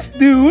 this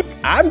dude,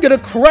 I'm gonna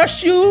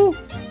crush you.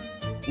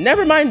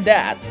 Never mind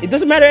that. It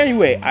doesn't matter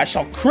anyway. I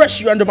shall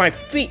crush you under my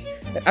feet,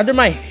 under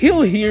my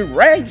heel here,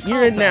 right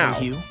here and now.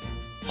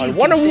 On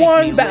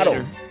one-on-one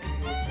battle.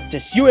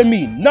 Just you and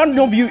me. None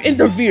of you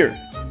interfere.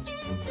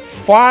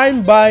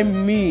 Fine by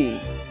me.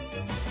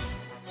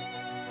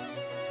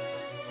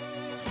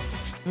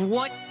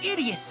 What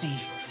idiocy!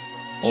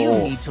 You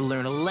need to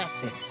learn a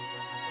lesson.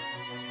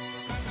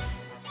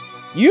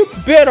 You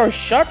better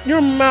shut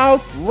your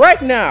mouth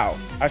right now.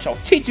 I shall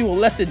teach you a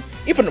lesson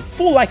even a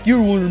fool like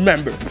you will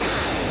remember.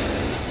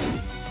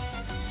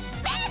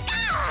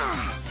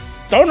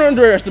 Don't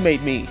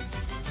underestimate me.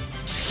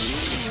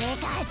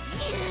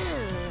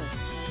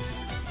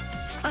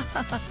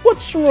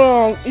 What's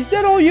wrong? Is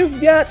that all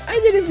you've got? I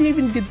didn't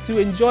even get to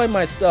enjoy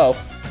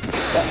myself.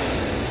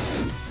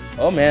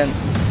 Oh man.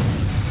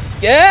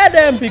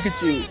 Goddamn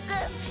Pikachu.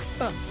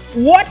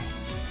 What?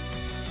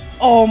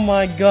 Oh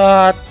my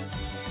god.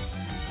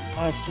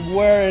 I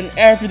swear in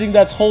everything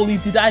that's holy,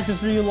 did I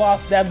just really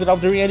lost that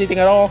without doing anything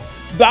at all?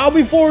 Bow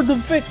before the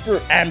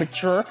victor,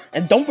 amateur.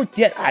 And don't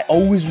forget, I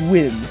always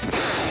win.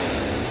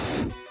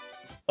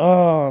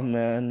 Oh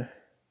man.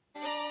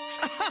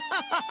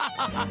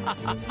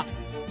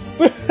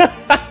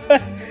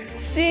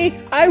 See,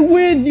 I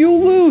win, you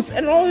lose,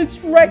 and all its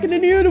rank in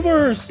the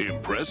universe.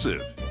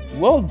 Impressive.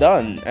 Well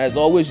done, as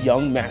always,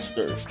 young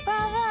master.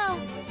 Bravo!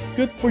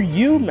 Good for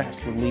you,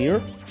 Master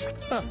Lear.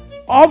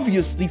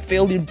 Obviously,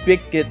 failure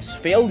begets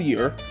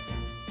failure.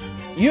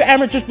 You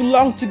amateurs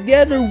belong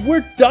together.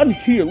 We're done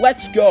here.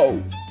 Let's go.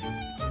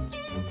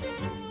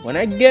 When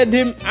I get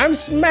him, I'm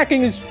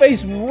smacking his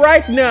face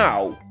right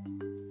now.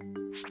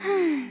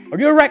 Are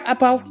you alright,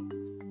 Apple?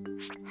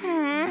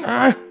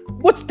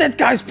 What's that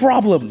guy's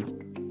problem?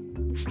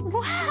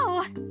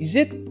 Wow! You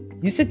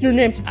said your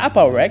name's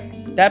Apple,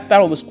 right? That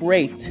battle was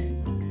great.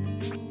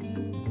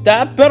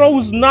 That battle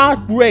was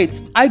not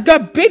great. I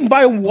got bitten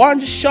by a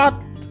one-shot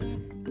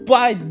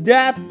by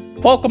that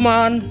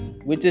Pokemon,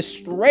 which is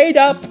straight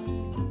up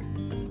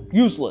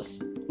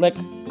useless. Like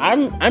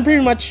I'm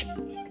pretty much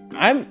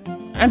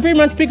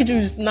Pikachu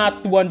is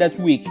not the one that's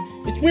weak.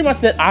 It's pretty much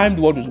that I'm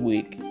the one who's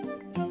weak.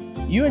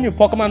 You and your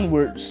Pokemon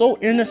were so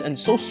earnest and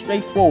so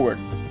straightforward.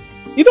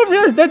 You don't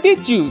realize that,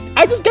 did you?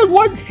 I just got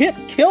one hit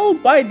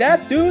killed by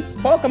that dude's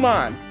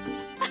Pokemon.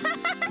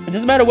 It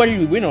doesn't matter whether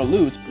you win or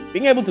lose.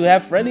 Being able to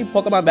have friendly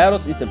Pokemon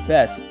battles is the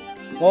best.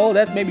 Well,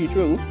 that may be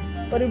true.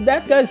 But if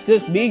that guy's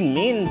just being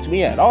mean to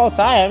me at all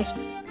times,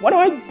 why do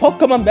I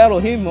Pokemon battle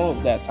him all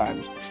that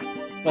times?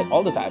 Like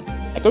all the time.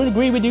 I couldn't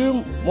agree with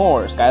you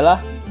more,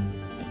 Skyla.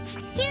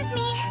 Excuse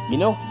me. You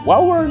know,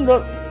 while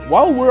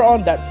we're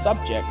on that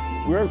subject,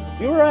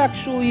 we were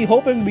actually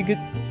hoping we could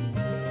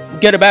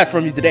get a bat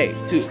from you today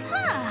too.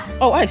 Huh.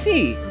 Oh, I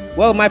see.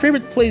 Well, my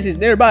favorite place is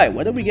nearby.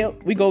 Why don't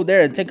we go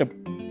there and take a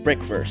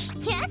break first?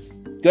 Yes?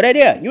 Good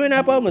idea. You and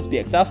Apple must be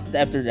exhausted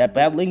after that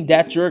battling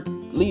that jerk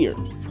Lear.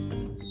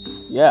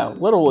 Yeah,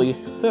 literally.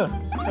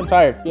 I'm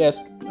tired. Yes,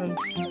 I'm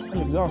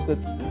exhausted.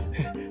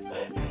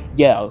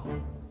 Yeah.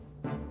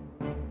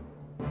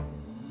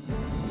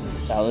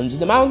 Challenge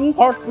the Mountain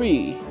Part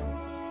 3.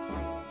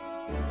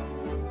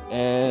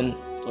 And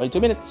 22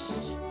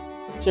 minutes.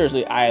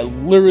 Seriously, I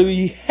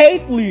literally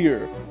hate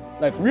Lear.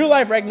 Like real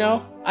life right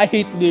now, I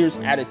hate Lear's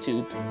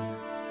attitude.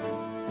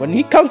 When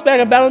he comes back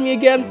and battle me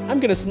again,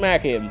 I'm gonna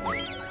smack him.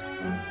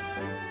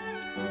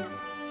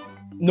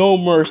 No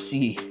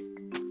mercy.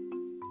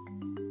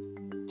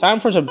 Time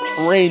for some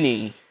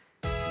training.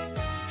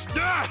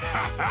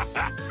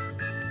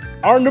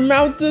 Aren't the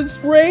mountains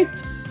great?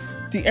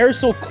 The air is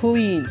so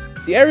clean.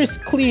 The air is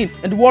clean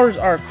and the waters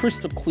are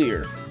crystal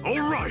clear.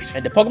 Alright.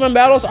 And the Pokemon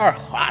battles are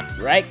hot,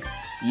 right?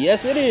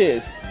 Yes, it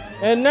is.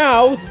 And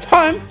now,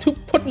 time to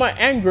put my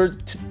anger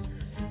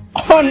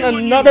on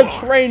another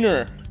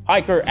trainer.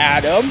 Hiker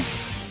Adam.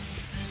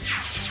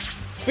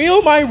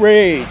 Feel my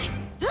rage.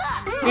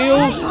 Feel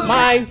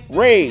my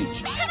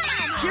rage.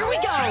 Here we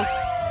go!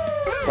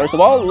 First of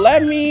all,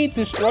 let me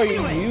destroy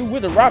you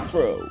with a rock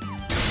throw.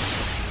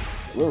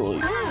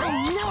 Literally.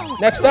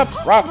 Next up,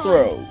 rock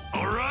throw.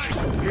 Alright,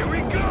 here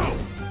we go!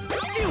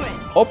 Do it.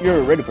 Hope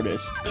you're ready for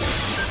this.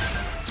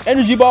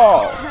 Energy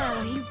ball.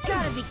 Oh, you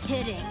gotta be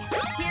kidding.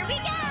 Here we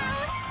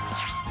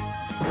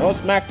go! Oh,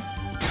 smack.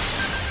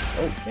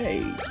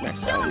 Okay, smack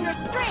Show 'em your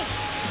down. strength!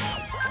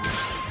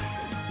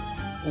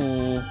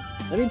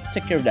 Let me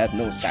take care of that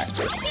no sack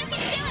first. You can do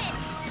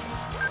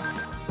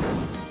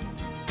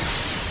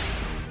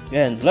it!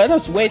 And let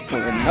us wait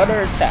for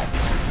another attack.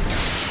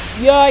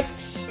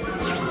 Yikes!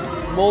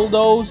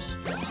 Bulldoze.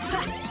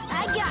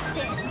 I got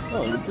this!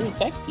 Oh, you're pretty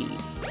techy.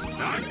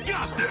 I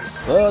got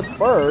this! But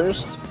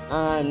first,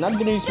 I'm not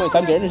gonna use my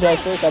time to energize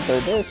first after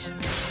this.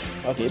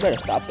 Okay, you better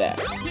stop that.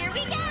 Here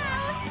we go!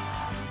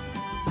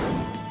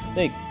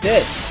 Take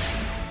this.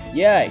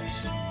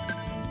 Yikes.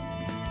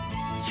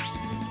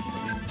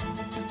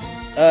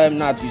 I'm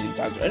not using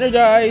time to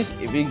energize.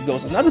 If it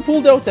goes another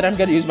pull though, then I'm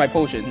gonna use my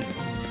potion.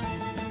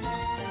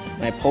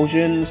 My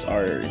potions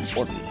are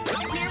important.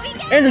 Here we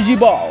go! Energy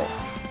ball.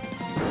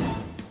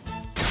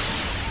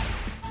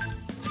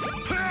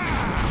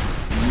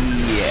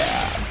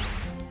 Yeah.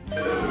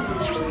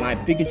 My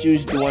Pikachu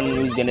is the one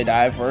who's gonna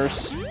die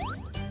first.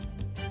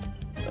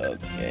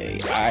 Okay,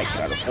 I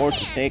cannot afford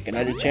to take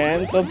another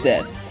chance of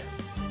death.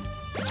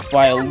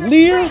 While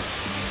Lear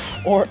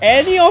or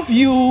any of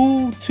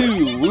you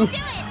two Do it!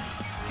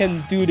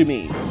 can do to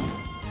me.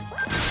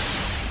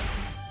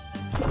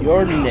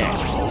 You're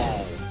next.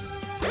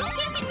 You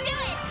can do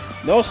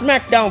it! No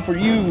smackdown for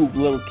you,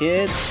 little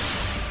kid.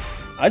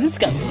 I just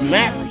got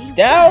smacked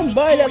down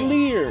by that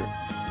Lear.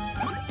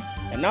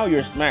 And now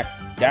you're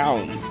smacked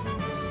down.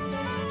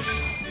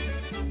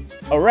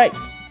 Alright.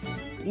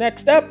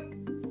 Next up.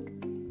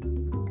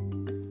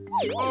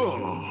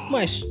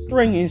 My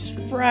string is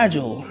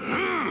fragile.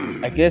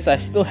 I guess I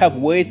still have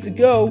ways to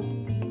go.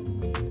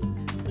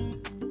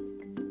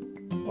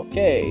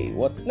 Okay,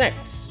 what's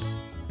next?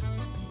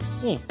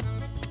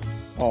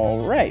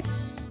 Alright.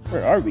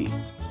 Where are we?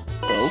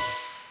 Go.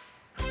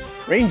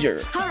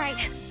 Ranger. All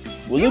right.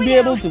 Will you be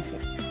able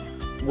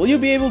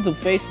to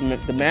face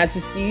the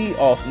majesty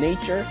of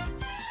nature?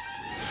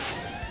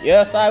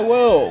 Yes, I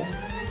will.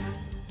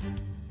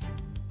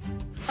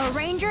 A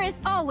ranger is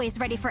always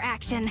ready for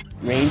action.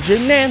 Ranger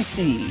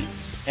Nancy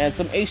and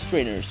some ace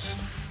trainers.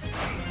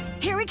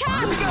 Here we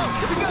come! Here we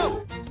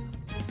go!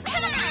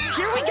 Come on!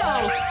 Here we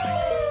go.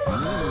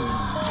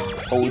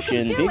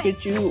 Ocean do it.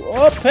 Pikachu.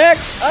 Oh, peck!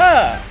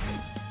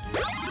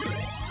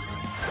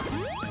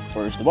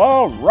 First of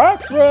all,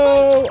 rock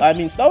throw. I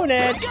mean stone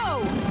edge.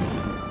 Go.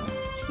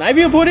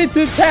 Snivy put it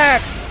to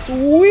attack.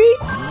 Sweet.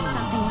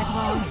 Something went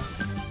wrong.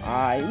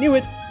 I knew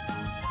it.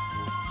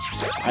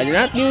 I did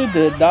not knew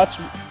the dodge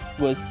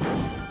was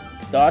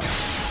dodged,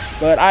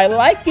 but I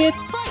like it.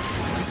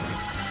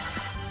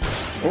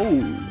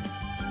 Oh.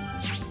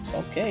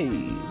 Okay.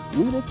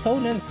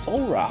 Lunatone and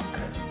Soul Rock.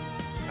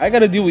 I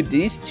gotta deal with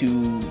these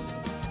two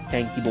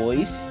tanky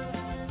boys.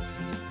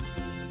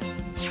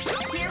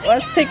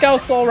 Let's take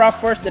out Soul Rock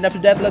first, then after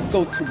that, let's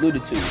go to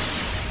Lunatone.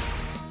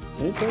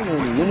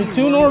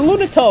 Lunatone or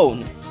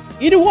Lunatone?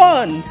 Either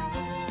one!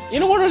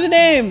 Either one of the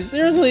names,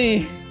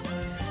 seriously!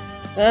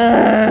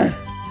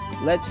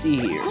 Let's see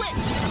here.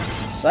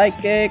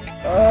 Psychic,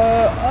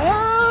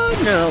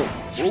 no.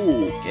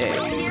 Okay.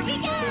 Here we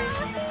go!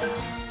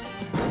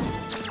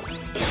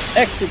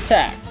 X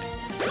attack.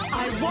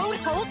 I won't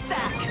hold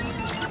back.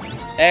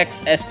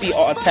 X SP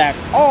attack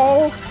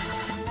all.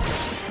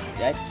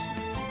 X.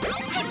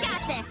 I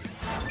got this!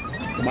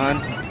 Come on.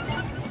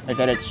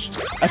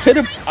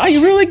 I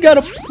really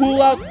gotta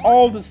pull out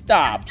all the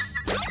stops.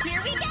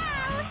 Here we go!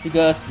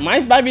 Because my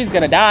Snivy is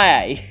gonna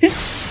die.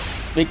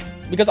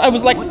 Because I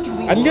was like,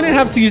 I'm gonna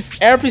have to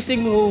use every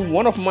single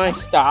one of my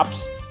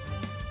stops.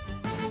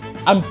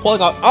 I'm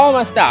pulling out all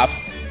my stops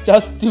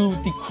just to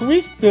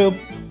decrease the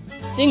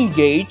sing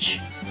gauge.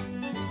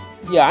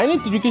 Yeah, I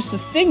need to decrease the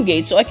sing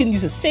gauge so I can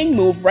use a sing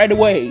move right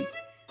away.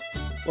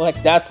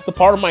 Like, that's the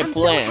part of my I'm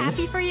plan. so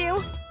happy for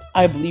you.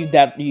 I believe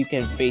that you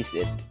can face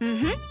it.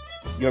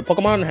 Mm-hmm. Your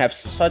Pokemon have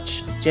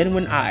such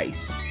genuine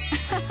eyes.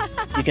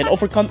 You can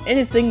overcome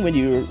anything when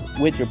you're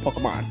with your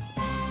Pokemon.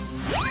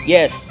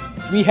 Yes,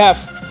 we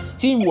have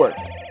teamwork.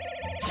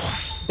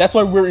 That's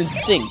why we're in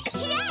sync.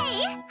 Yay!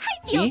 I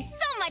feel See?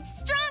 so much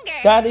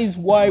stronger! That is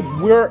why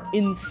we're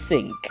in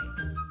sync.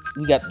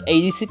 We got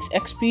 86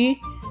 XP.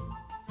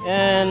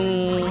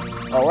 And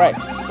alright,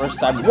 first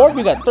time reward,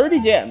 we got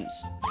 30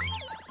 gems.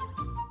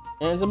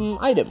 And some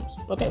items.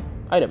 Okay,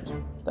 items.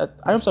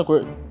 Items are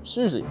great.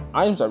 Seriously,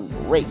 items are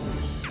great.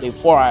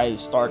 Before I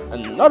start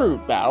another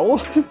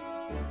battle,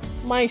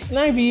 my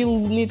Snivy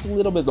needs a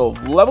little bit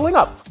of leveling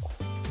up.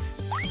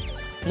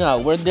 Now,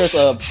 where there's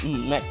an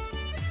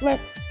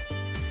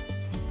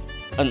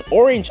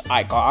orange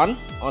icon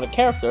on a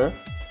character,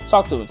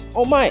 talk to him.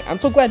 Oh my, I'm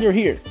so glad you're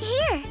here.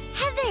 Here,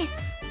 have this.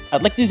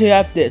 I'd like you to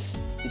have this.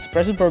 It's a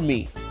present for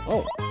me.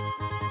 Oh.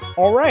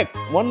 Alright,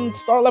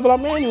 1-star level up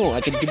manual.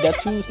 I can give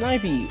that to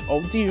Snivy.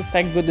 Oh dear,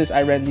 thank goodness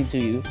I ran into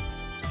you.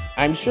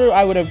 I'm sure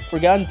I would have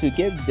forgotten to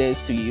give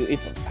this to you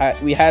if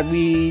we had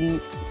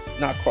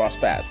not crossed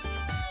paths.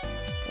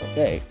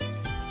 Okay.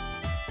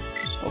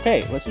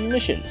 Okay, let's see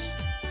missions.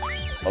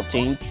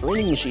 Obtain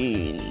training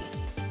machine.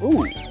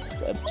 Ooh,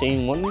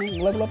 obtain 1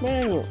 level up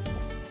manual.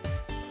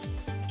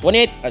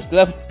 28, I still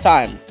have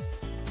time.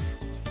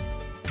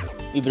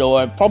 Even though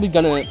I'm probably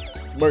gonna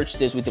merge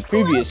this with the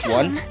previous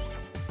one.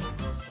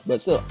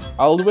 But still,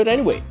 I'll do it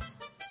anyway.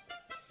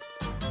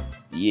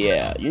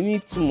 Yeah, you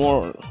need some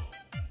more.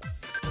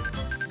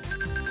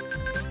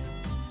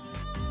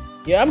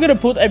 Yeah, I'm gonna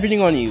put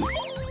everything on you.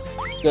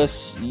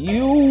 Because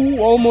you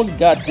almost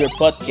got your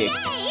butt kicked.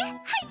 Hey, I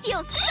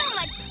feel so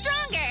much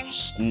stronger.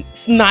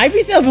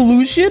 Snively's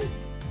evolution?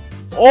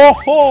 Oh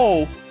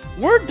ho!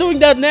 We're doing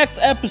that next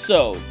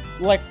episode.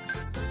 Like,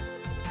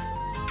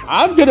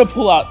 I'm gonna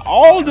pull out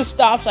all the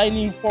stops I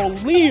need for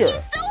Leader.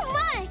 So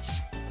much.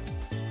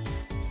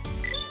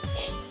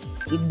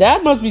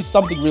 That must be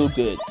something real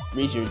good.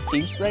 Raise your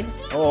team strength.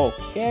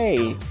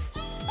 Okay.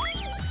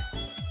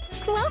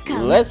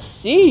 Welcome. Let's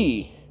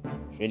see.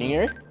 Training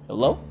area.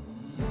 Hello.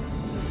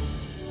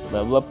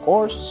 Level up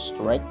course,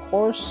 strike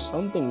course,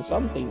 something.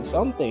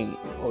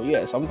 Oh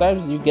yeah,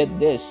 sometimes you get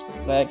this.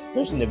 Like,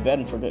 there's an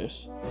event for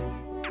this.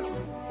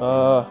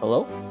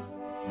 Hello?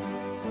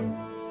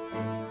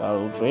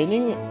 Battle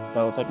training,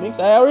 battle techniques.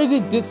 I already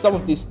did some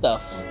of this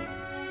stuff.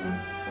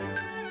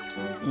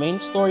 Main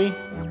story.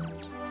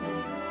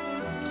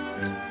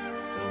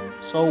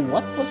 So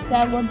what was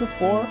that one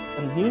before?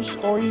 A new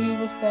story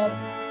was that?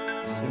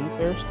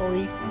 Sinclair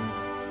story?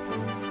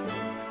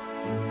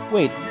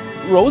 Wait,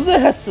 Rosa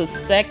has a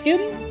second?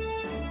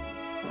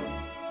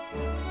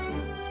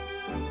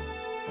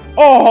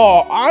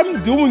 Oh,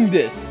 I'm doing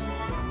this.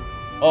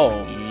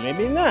 Oh,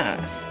 maybe not.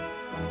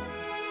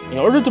 In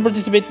order to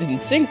participate in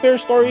sync pair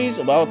stories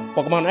about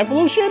Pokemon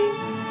evolution,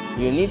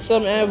 you need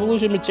some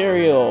evolution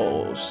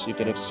materials. You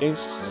can exchange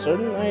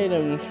certain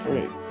items for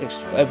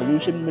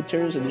evolution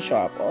materials in the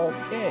shop.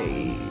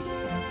 Okay.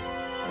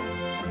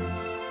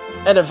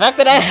 And the fact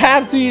that I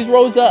have to use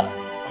Rosa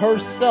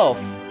herself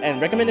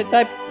and recommended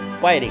type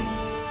fighting.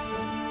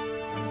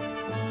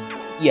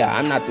 Yeah,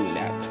 I'm not doing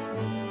that.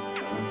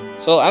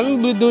 So I'm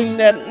gonna be doing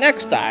that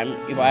next time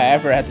if I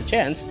ever had the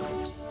chance.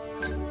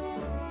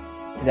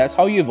 That's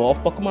how you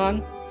evolve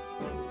Pokemon?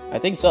 I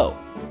think so.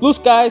 Blue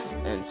skies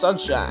and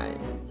sunshine.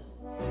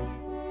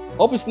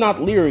 Hope it's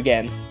not Leer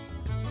again.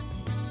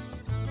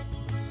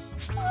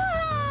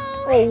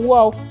 Oh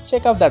wow,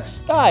 check out that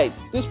sky.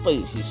 This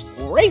place is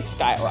great,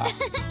 Skyla.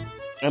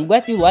 I'm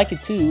glad you like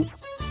it too.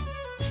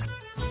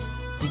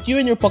 Did you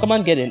and your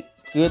Pokemon get a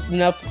good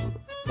enough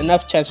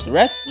chance to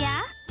rest?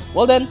 Yeah?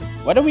 Well then,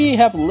 why don't we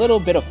have a little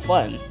bit of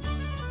fun?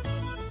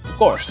 Of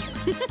course.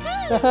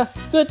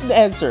 Good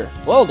answer.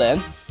 Well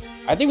then,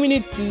 I think we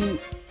need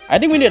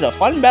a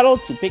fun battle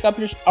to pick up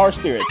our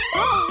spirit.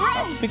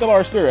 Pick up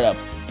our spirit up.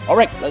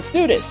 Alright, let's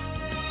do this.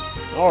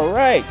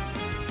 Alright.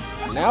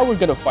 Now we're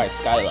gonna fight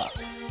Skyla.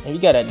 And we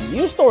got a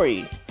new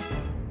story.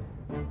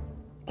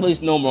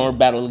 Please no more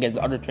battle against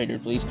other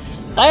trainers, please.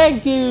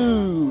 Thank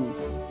you!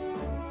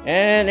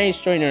 And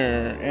Ace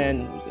Trainer.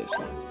 And who's this?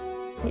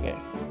 Okay.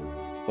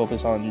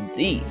 Focus on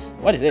these.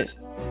 What is this?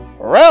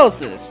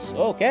 Paralysis.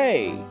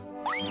 Okay.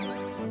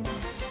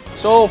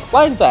 So,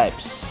 flying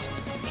types.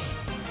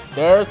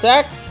 Their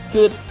attacks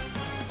could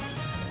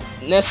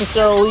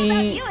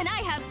necessarily... You and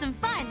I have some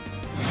fun.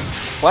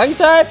 Flying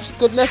types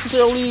could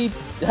necessarily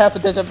have a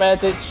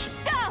disadvantage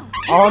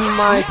on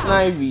my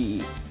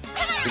Snivy.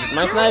 Because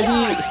my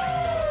Snivy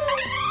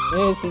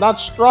is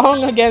not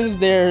strong against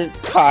their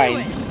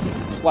kinds.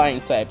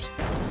 Flying types.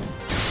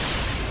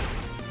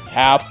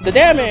 Half the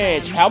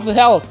damage, half the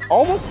health,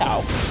 almost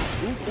half.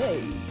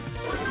 Okay.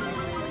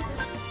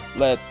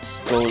 Let's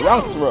go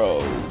round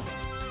throw.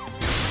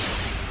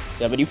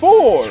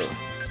 74.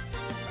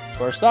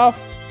 First off,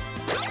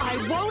 I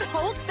won't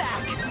hold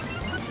back.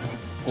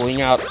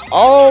 pulling out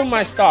all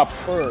my stuff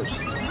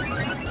first.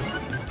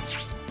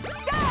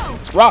 Go!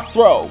 Rock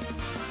throw.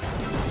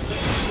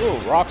 Ooh,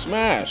 rock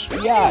smash.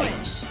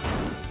 Yikes.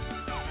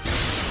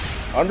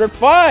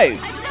 105.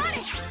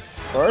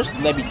 First,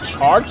 let me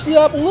charge it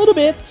up a little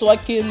bit so I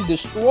can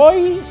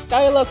destroy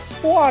Skyla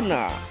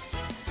Swana.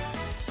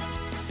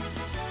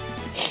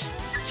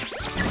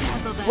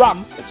 Rock,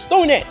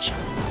 Stone Edge.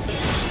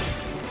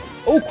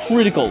 Oh,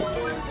 critical.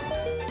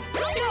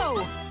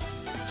 Go!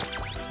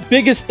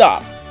 Biggest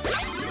stop.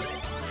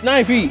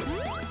 Snivy.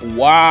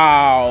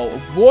 Wow,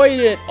 avoid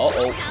it.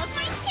 Uh-oh.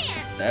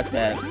 That's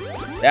bad.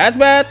 That's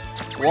bad.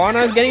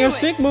 Swana's getting her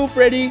sick move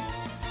ready.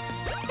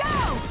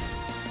 Go!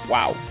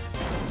 Wow.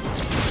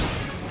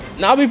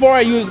 Now before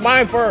I use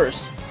mine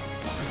first.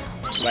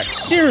 Like,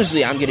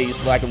 seriously, I'm gonna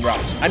use Black and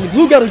Rocks. I mean,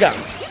 Blue Gun Gun.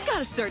 You've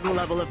got a certain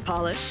level of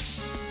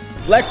polish.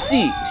 Let's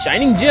see.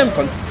 Shining Gem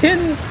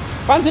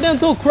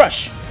Continental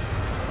Crush.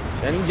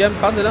 Shining Gem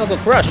Continental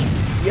Crush.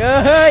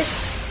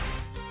 Yikes.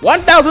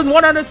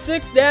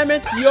 1,106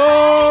 damage.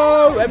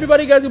 Yo,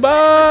 everybody got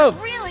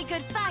above. Really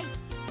good fight.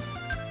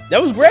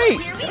 That was great.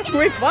 That was a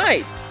great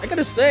fight. I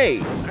gotta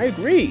say, I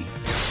agree.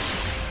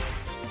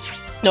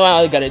 Now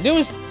all I gotta do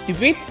is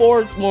defeat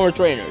 4 more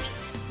trainers.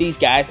 These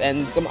guys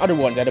and some other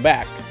ones at the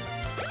back.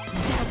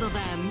 Dazzle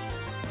them.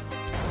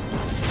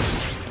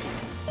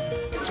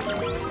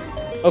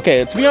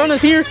 Okay, to be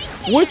honest here,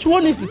 which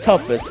one is the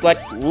toughest? Like,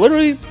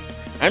 literally,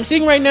 I'm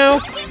seeing right now,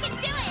 You can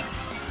do it!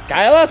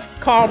 Skyla's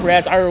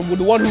comrades are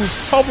the one who's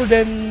tougher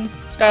than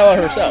Skyla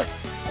herself.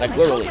 Like,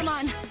 literally.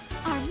 Pokemon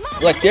are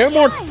moment Like, they're to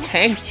more shine.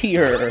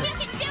 tankier. You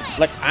can do it!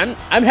 Like,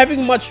 I'm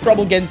having much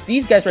trouble against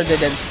these guys rather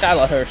than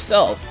Skyla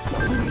herself.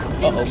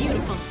 Uh-oh.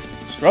 Beautiful.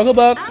 Struggle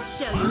bug. I'll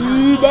show you how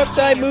Ooh, to bug finish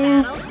type your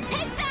move. battles.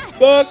 Take that!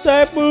 Bug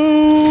type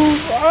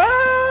move.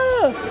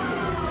 Ah!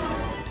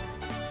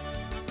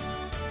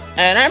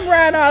 And I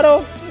ran out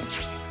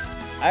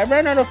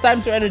of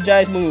time to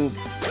energize move.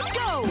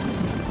 Go!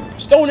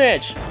 Stone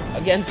Edge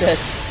against that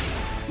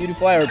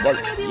beautiful fire.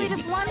 Maybe we'd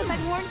have won if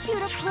I'd worn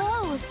cuter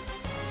clothes.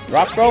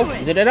 Rock throw,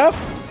 is it enough?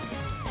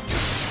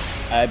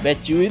 I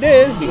bet you it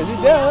is because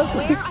it does.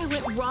 Where I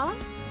went wrong?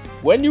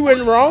 When you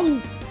went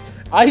wrong,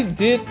 I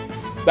did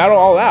battle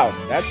all out.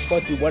 That's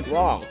what you went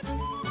wrong.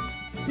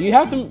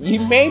 You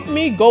made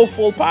me go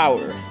full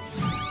power.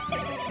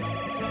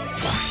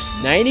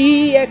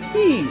 90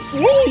 XP,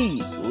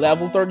 sweet!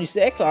 Level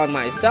 36 on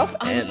myself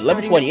I'm and level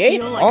starting to 28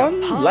 feel like a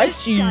on polished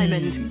Lychee.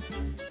 diamond.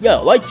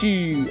 Yeah,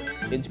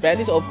 Lychee in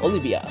Spanish of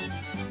Olivia.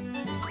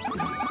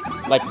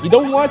 Like, you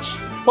don't watch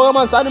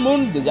Pokemon Sun and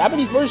Moon, the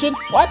Japanese version?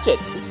 Watch it.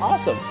 It's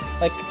awesome.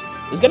 Like,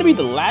 it's gonna be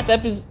the last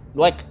episode,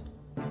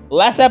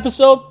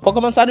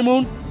 Pokemon Sun and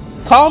Moon,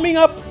 coming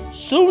up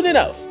soon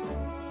enough.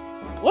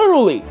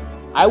 Literally,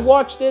 I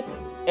watched it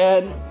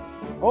and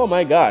oh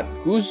my god,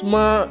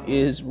 Guzma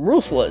is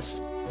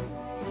ruthless.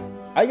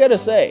 I gotta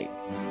say,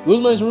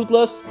 Guzma is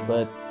ruthless,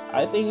 but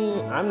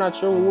I'm not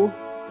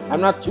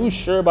too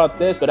sure about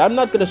this, but I'm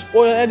not gonna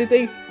spoil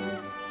anything.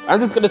 I'm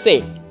just gonna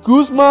say,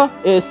 Guzma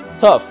is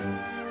tough.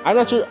 I'm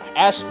not sure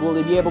Ash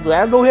will be able to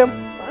handle him,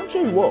 but I'm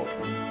sure he will.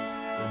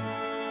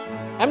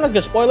 I'm not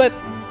gonna spoil it,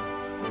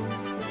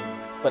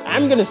 but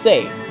I'm gonna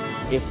say,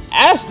 if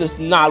Ash does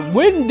not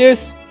win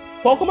this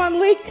Pokemon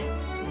League,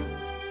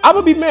 I'm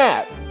gonna be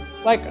mad.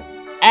 Like,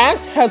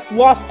 Ash has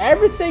lost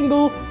every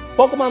single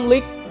Pokemon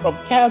League from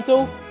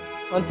Kanto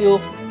until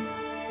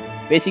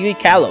basically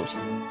Kalos,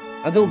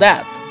 until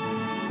death.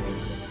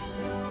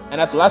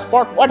 And at the last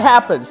part, what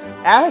happens?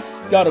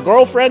 Ash got a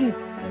girlfriend.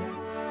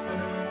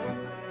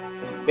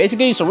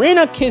 Basically,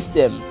 Serena kissed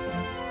him.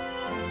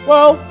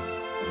 Well,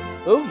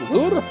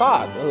 who would have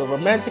thought? A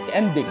romantic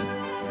ending.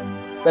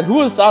 But who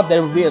would have thought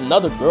there would be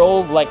another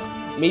girl, like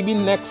maybe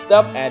next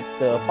up at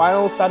the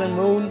final Sun and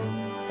Moon,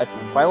 at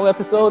the final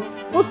episode?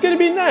 What's gonna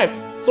be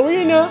next?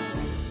 Serena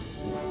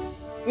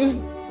is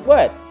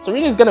what?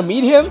 Serena's gonna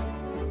meet him?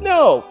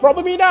 No,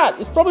 probably not.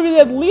 It's probably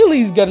that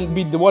Lily's gonna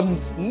be the one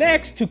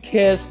next to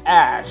kiss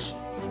Ash.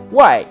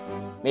 Why?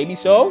 Maybe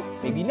so,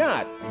 maybe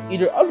not.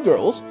 Either of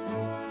girls.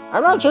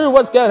 I'm not sure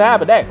what's gonna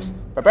happen next.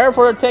 Prepare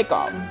for a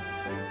takeoff.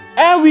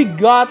 And we're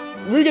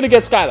gonna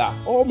get Skyla.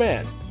 Oh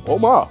man. Oh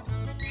ma.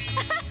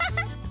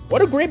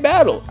 What a great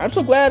battle. I'm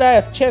so glad I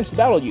had the chance to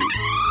battle you.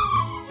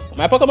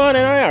 My Pokemon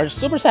and I are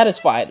super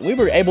satisfied. We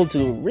were able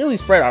to really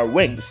spread our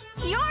wings.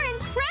 You're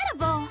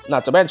incredible!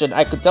 Not to mention,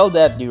 I could tell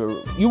that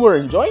you were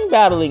enjoying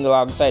battling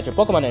alongside your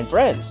Pokemon and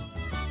friends.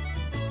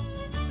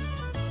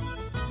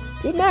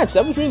 Good match,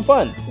 that was really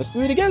fun. Let's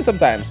do it again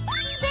sometimes.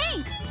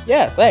 Thanks!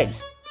 Yeah,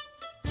 thanks.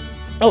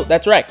 Oh,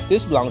 that's right.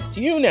 This belongs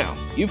to you now.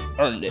 You've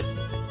earned it.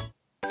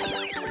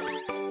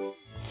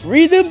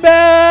 Freedom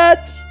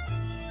Badge!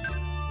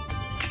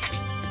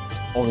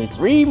 Only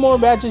 3 more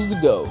badges to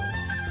go.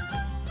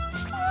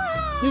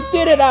 You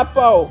did it,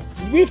 Appo!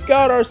 We've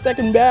got our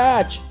second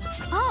badge.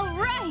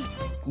 Alright!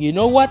 You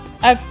know what?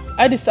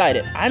 I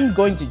decided I'm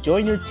going to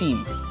join your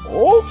team.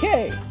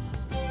 Okay.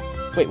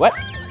 Wait, what?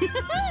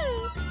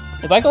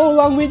 If I go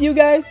along with you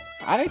guys,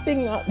 I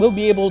think we'll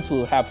be able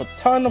to have a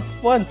ton of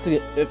fun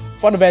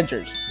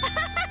adventures.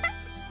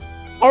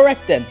 Alright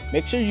then,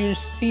 make sure your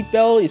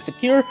seatbelt is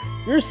secure,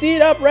 your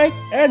seat upright,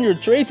 and your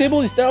tray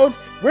table is down.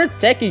 We're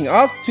taking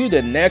off to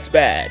the next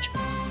badge.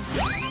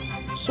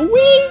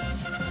 Sweet!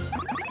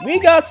 We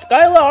got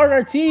Skyla on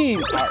our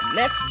team, our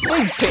next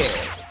sync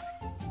pair.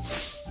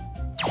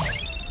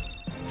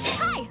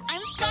 Hi,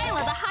 I'm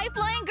Skyla, the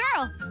high-flying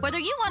girl. Whether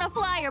you want to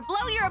fly or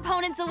blow your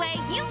opponents away,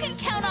 you can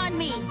count on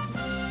me.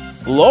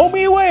 Blow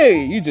me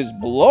away! You just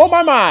blow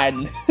my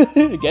mind.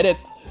 Get it?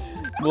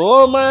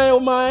 Blow my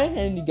mind,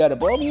 and you gotta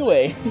blow me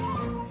away.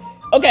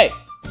 Okay,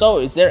 so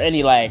is there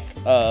any like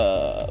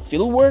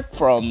field work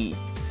from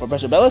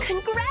Professor Bellis?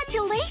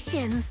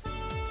 Congratulations!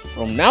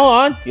 From now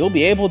on, you'll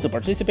be able to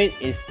participate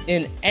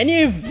in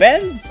any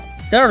events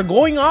that are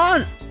going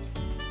on.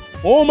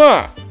 Oh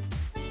my!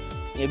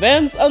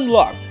 Events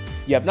unlocked.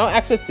 You have now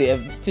access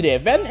to the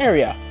event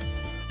area.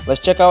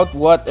 Let's check out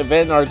what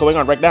events are going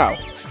on right now.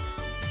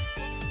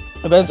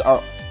 Events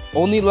are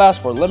only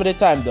last for a limited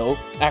time though.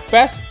 Act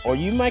fast or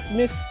you might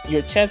miss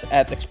your chance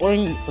at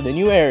exploring for the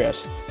new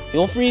areas.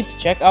 Feel free to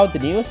check out the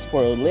news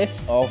for a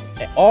list of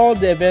all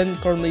the events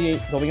currently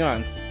going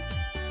on.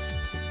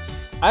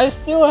 I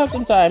still have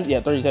some time. Yeah,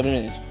 37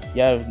 minutes.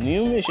 You have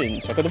new mission.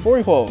 Check out the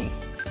Bori phone.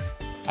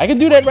 I can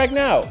do that right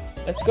now.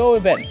 Let's go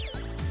event.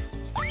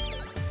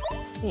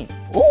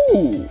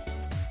 Ooh!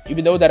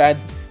 Even though that I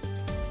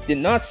did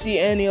not see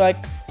any like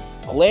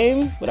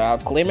claim, but I'll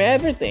claim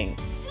everything.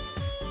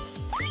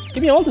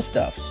 Give me all the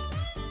stuffs.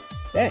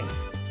 Dang.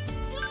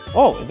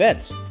 Oh,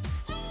 events.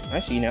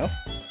 I see now.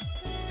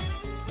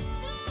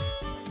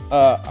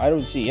 I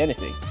don't see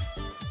anything.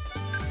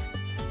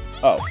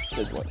 Oh,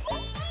 this one.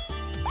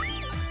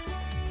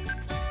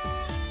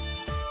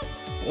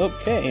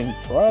 Okay, in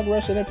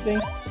progress and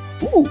everything.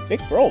 Ooh, big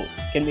roll.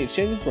 Can be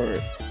exchanged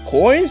for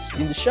coins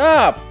in the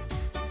shop.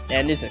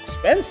 And it's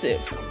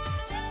expensive.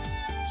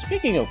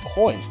 Speaking of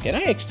coins, can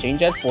I exchange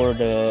that for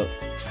the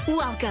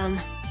Welcome.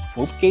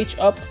 move gauge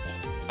up?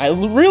 I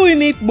really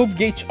need move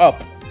gauge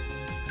up.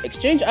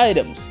 Exchange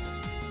items.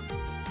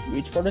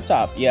 Reach for the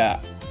top. Yeah.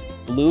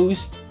 Blue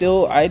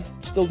still, I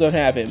still don't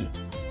have him.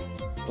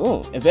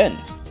 Oh, event.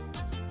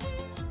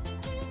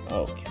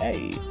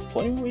 Okay.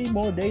 23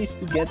 more days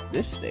to get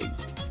this thing.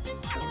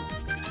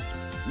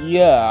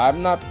 Yeah,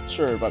 I'm not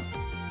sure, but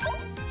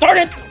darn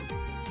it!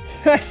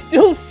 I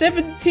still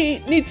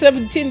need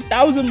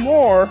 17,000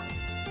 more.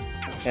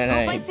 And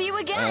Hope I see you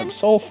again. I'm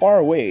so far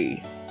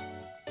away.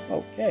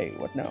 Okay,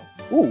 what now?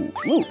 Ooh,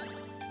 look.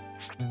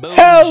 Bonjour.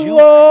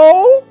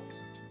 Hello!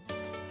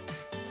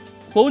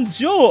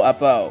 Bonjour,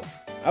 Apo.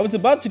 I was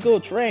about to go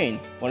train.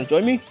 Wanna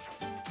join me?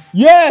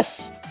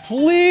 Yes!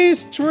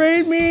 Please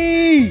train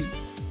me!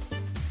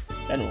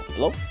 General,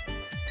 hello?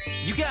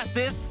 You got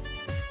this.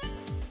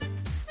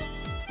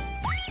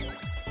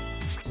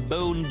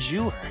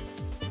 Bonjour.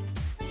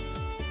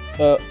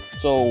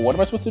 So what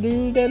am I supposed to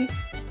do then?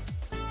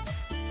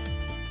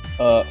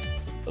 Hello?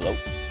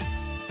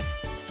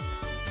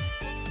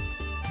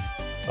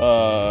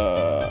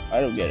 I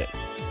don't get it.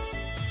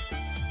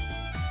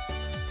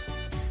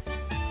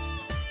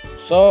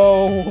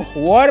 So,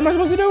 what am I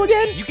supposed to do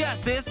again? You got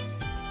this.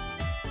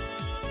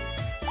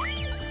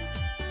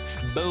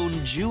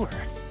 Bonjour.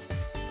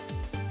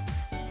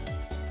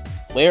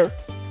 Where?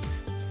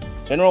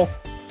 General?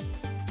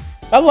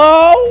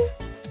 Hello?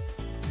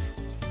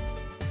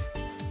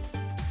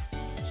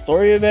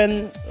 Story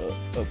event?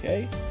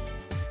 Okay.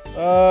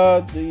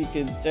 You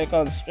can take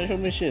on special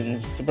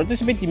missions. To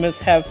participate, you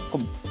must have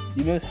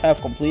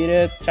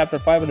completed Chapter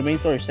 5 of the main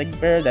story, second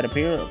pair that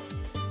appear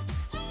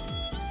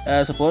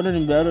as opponent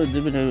in battle,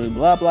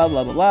 blah blah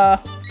blah blah blah.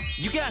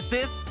 You got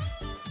this.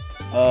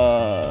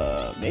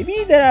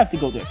 Maybe then I have to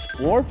go to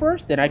explore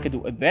first, then I could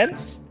do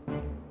events.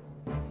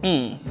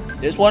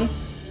 This one,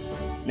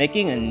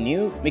 making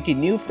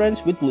new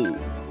friends with Blue.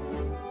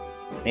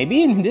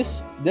 Maybe in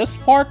this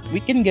part we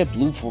can get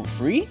Blue for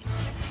free.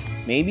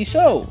 Maybe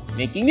so.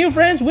 Making new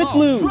friends with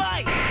Blue.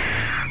 Right.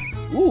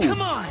 Ooh,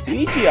 Come on.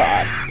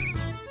 Pidgeot.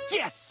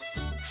 Yes.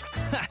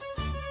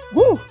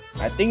 Woo!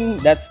 I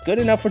think that's good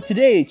enough for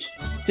today's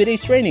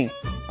training.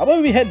 How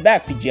about we head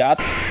back, Pidgeot?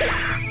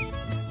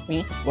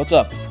 What's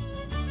up?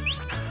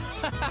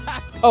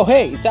 Oh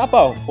hey, it's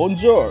Apo.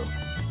 Bonjour.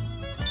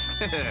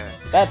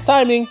 Bad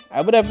timing.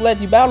 I would have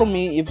let you battle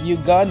me if you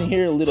got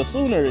here a little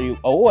sooner.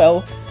 Oh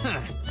well.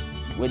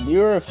 When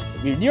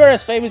you're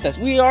as famous as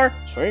we are,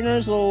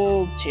 trainers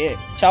will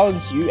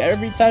challenge you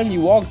every time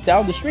you walk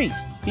down the street.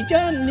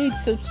 Pidgeot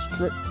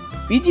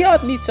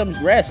needs some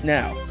rest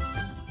now.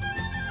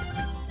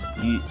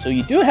 So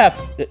you do have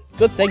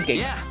good thinking.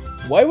 Yeah.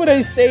 Why would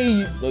I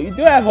say so? You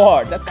do have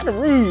heart. That's kind of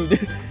rude.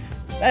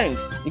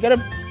 Thanks. You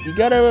gotta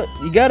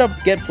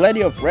get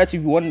plenty of rest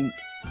if you want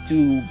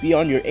to be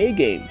on your A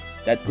game.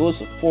 That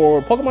goes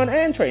for Pokemon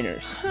and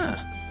trainers. Huh.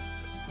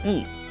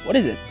 What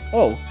is it?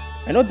 Oh,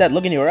 I know that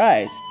look in your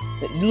eyes.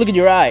 Look in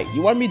your eye.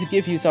 You want me to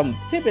give you some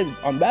tip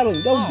on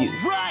battling, don't you?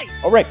 Right.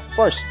 Alright,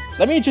 first,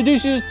 let me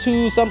introduce you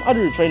to some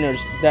other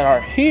trainers that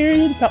are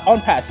here on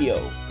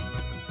Pasio.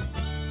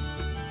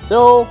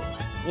 So,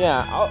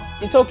 yeah,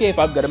 it's okay if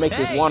I'm gonna make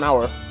this 1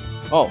 hour.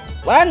 Oh,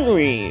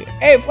 Flannery!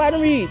 Hey,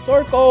 Flannery!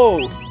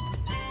 Torko!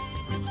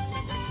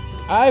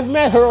 I've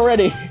met her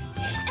already.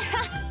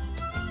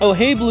 Oh,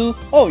 hey, Blue.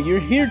 Oh, you're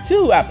here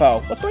too,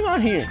 Apo. What's going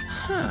on here?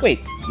 Wait,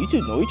 you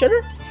two know each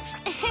other?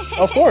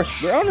 Of course,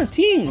 we're on a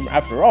team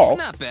after all.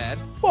 Not bad.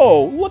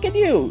 Whoa, look at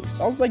you!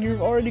 Sounds like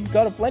you've already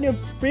got a plenty of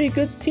pretty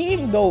good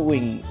team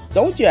going,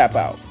 don't you,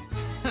 Apo?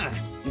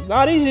 It's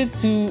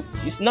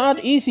not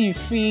easy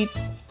feat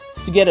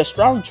to get a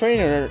strong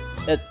trainer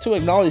to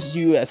acknowledge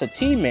you as a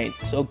teammate.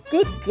 So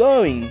good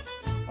going.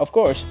 Of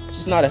course,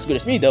 she's not as good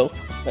as me though.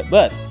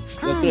 But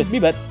not good as me.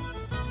 But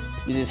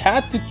you just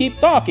had to keep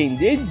talking,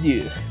 didn't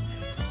you?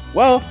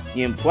 Well,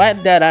 you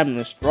implied that I'm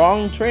a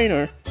strong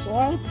trainer, so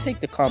I'll take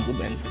the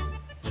compliment.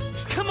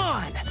 Come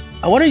on.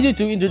 I wanted you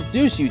to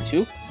introduce you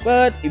two,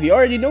 but if you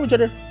already know each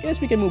other,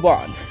 guess we can move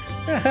on.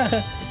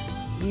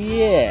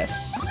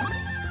 Yes.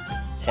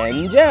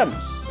 10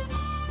 gems.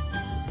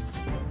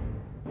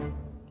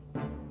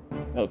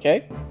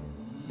 Okay.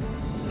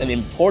 An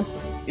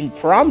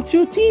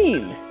impromptu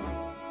team.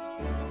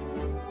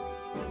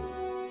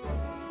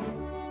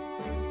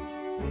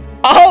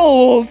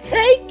 I'll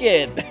take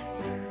it.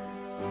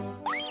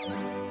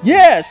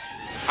 Yes,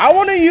 I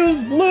want to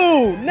use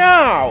Blue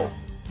now.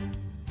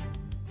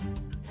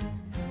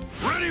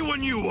 Ready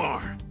when you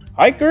are.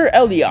 Hiker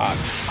Elliot.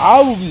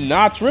 I'm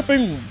not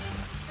tripping.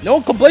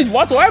 No complaints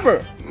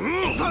whatsoever.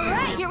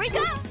 Alright, here we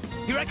go!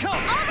 Here I come.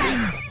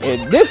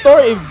 If this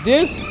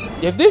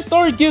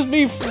story gives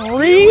me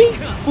free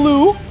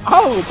blue,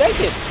 I will take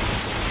it.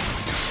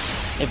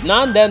 If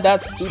not, then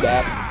that's too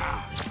bad.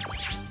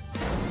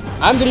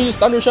 I'm gonna use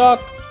Thunder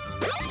Shock.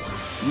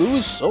 Blue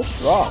is so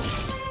strong.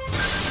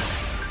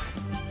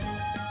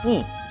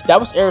 That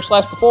was Air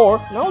Slash before.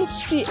 Now let's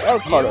see Air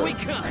Cutter. Here we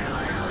come.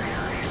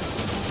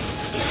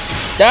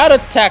 That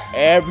attack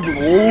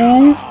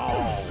everyone.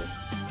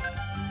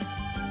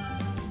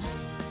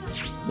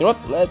 You know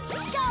what?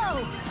 Let's.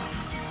 Go!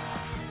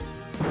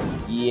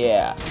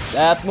 Yeah,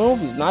 that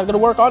move is not gonna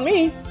work on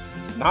me.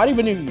 Not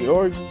even if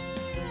you're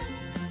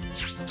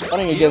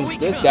running against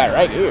this guy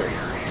right here.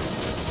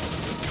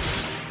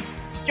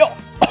 Yo!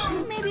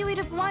 Maybe we'd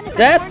have won if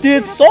That I weren't did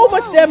here to so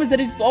much blow. damage that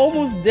he's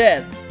almost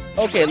dead.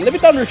 Okay, let me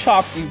Thunder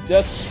Shock you.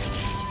 Just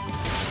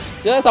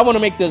I want to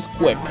make this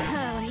quick.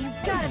 Oh, you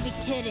gotta be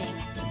kidding.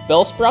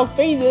 Bellsprout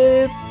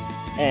faded,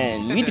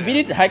 and we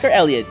defeated Hiker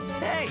Elliot.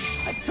 Hey,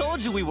 I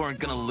told you we weren't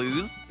gonna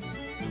lose.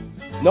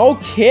 No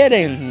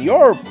kidding,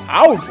 you're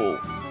powerful.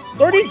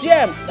 30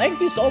 gems, thank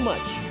you so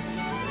much.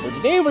 So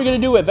today we're gonna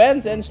do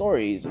events and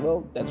stories.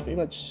 Well, that's pretty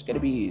much gonna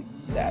be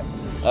that.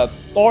 A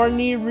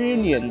thorny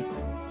reunion.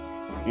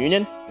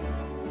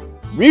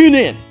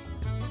 Reunion!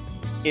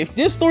 If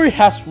this story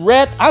has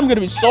red, I'm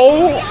gonna be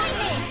so...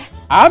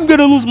 I'm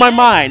gonna lose my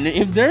mind.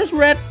 If there's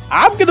red,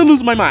 I'm gonna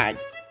lose my mind.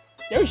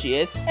 There she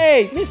is.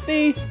 Hey,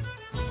 Misty!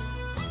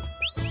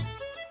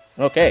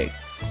 Okay.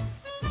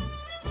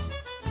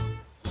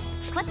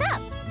 What's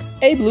up?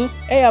 Hey, Blue.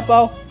 Hey,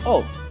 Apple.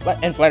 Oh,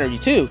 and Flannery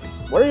too.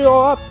 What are you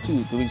all up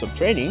to? Doing some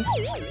training?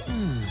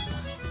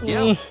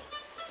 Yeah.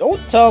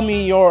 Don't tell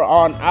me you're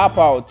on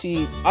Apple's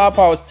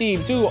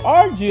team too,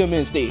 are you,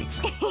 Misty?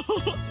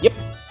 Yep.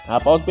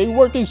 Apple's been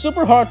working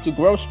super hard to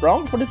grow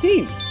strong for the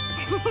team.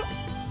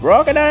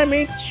 Brock and I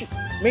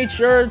made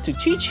sure to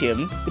teach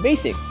him the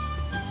basics.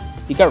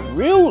 He got a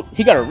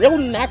real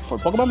knack for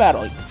Pokemon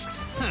battling.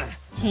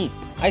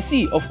 I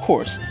see, of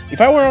course.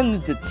 If I were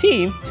on the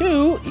team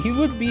too, he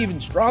would be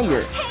even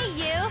stronger. Hey,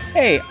 you!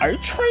 Hey, are you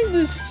trying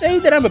to say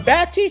that I'm a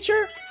bad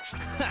teacher?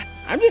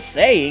 I'm just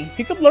saying,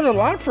 he could learn a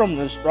lot from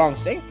the stronger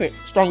Saint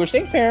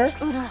pair.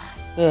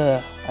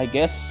 I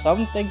guess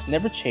some things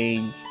never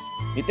change.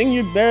 You think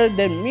you're better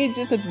than me?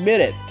 Just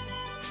admit it.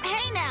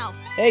 Hey now!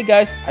 Hey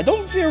guys, I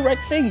don't feel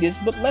right saying this,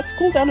 but let's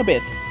cool down a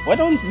bit. Why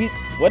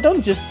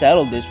don't just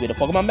settle this with a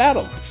Pokemon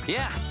battle?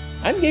 Yeah.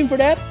 I'm game for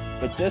that,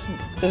 but just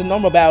a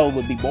normal battle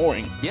would be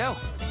boring. Yo.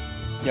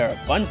 There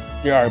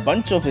are a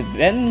bunch of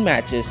event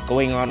matches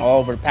going on all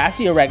over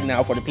Passia right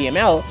now for the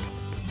PML.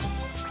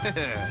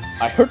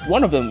 I heard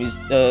one of them is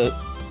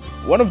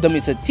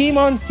a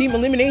team-on-team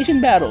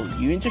elimination battle.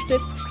 You interested?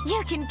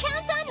 You can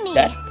count on me!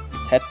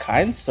 That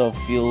kinds of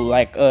feel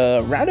like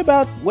a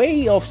roundabout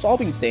way of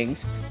solving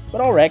things,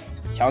 but alright,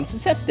 challenge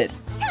accepted.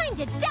 Time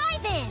to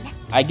dive in!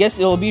 I guess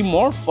it'll be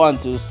more fun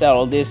to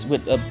settle this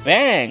with a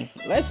bang.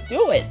 Let's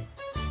do it.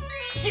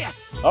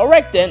 Yes.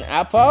 Alright then,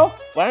 Apple,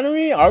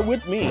 Flannery are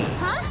with me.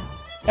 Huh?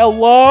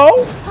 Hello?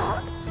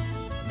 Huh?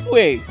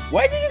 Wait,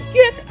 why did you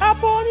get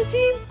Apple on your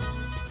team?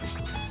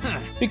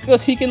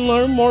 Because he can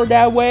learn more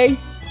that way?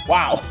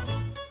 Wow.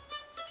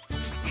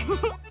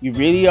 You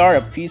really are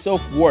a piece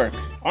of work,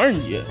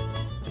 aren't you?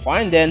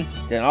 Fine then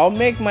I'll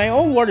make my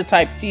own water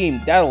type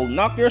team that'll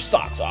knock your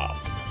socks off.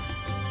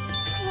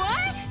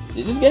 What?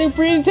 This is getting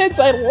pretty intense,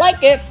 I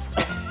like it!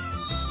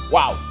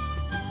 Wow.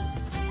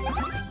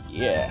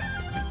 Yeah.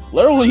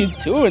 Literally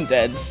too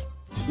intense.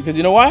 Because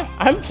you know what?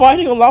 I'm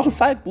fighting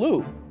alongside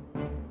Blue.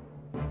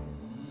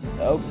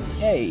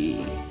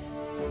 Okay.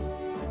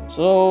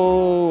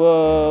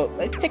 So,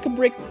 let's take a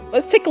break.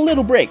 Let's take a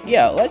little break.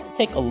 Yeah, let's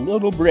take a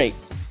little break.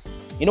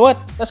 You know what?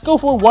 Let's go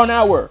for 1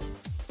 hour.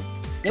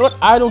 You know what?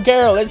 I don't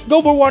care. Let's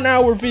go for 1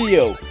 hour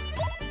video.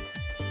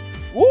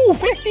 Ooh,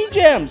 50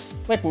 gems.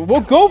 Like, we'll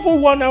go for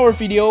 1 hour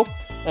video.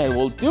 And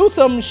we'll do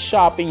some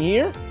shopping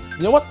here.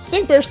 You know what?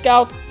 Sing Pair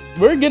Scout.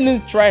 We're gonna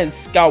try and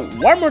scout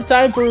one more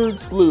time for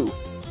Blue.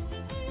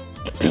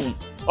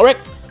 Alright,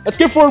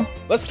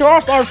 let's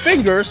cross our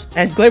fingers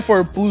and play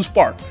for Blue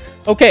Spark.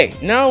 Okay,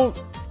 now,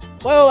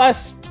 well,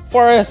 as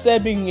far as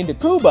being in the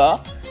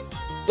Cuba,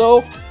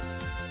 so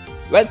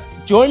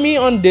join me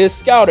on this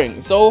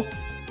scouting. So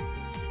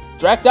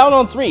track down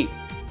on 3.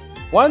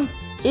 1,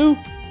 2,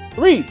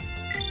 3.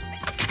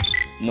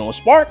 No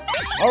spark.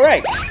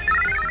 Alright.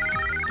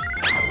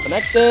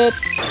 Connected.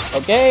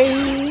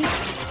 Okay.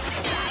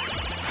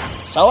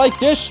 Satellite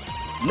dish.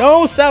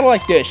 No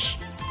satellite dish.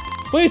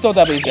 Please don't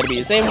tell me it's gonna be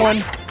the same one.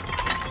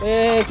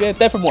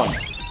 Different one.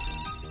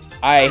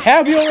 I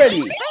have you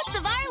already. Fruits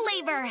of our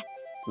labor!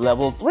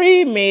 Level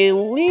 3 may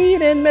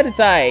lead in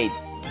Meditite.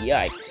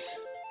 Yikes.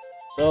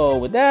 So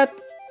with that,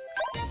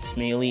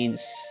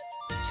 Maylene's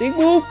Sig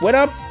move went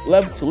up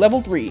to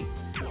level 3.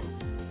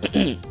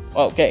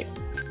 Okay.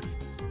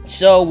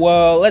 So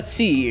let's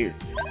see here.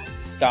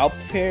 Scout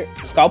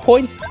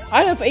points?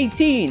 I have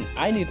 18.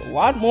 I need a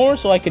lot more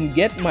so I can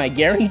get my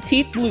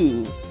guaranteed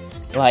blue.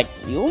 Like,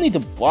 you'll need to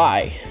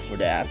buy for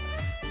that.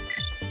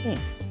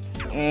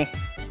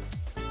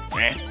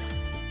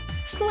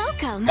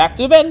 Welcome. Back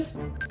to events.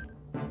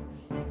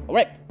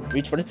 Alright,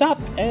 reach for the top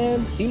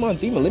and team on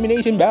team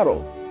elimination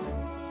battle.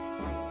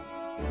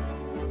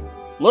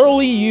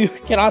 Literally, you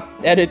cannot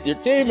edit your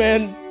team,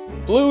 and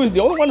Blue is the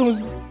only one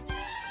who's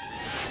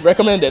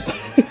recommended.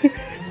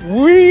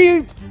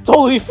 We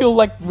totally feel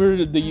like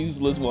we're the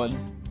useless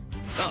ones.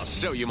 I'll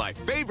show you my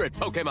favorite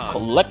Pokemon.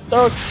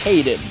 Collector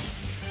Caden.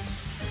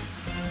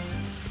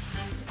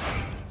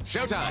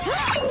 Showtime.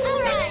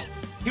 Alright!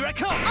 Here I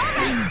come.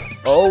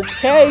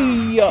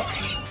 Okay,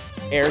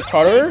 Air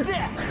Cutter.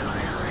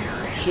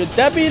 Should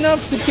that be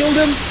enough to kill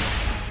them?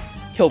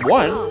 Killed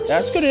one.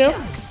 That's good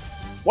enough.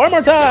 One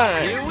more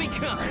time. Here we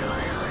come.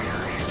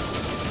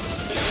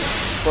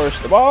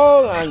 First of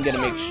all, I'm gonna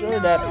make sure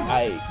that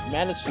I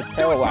manage to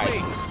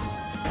paralyze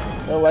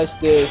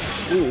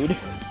this dude.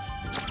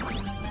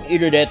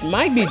 Either that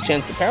might be a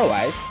chance to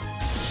paralyze.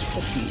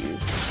 Let's see here.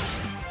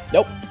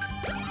 Nope,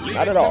 Leave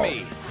not it at to all.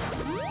 me.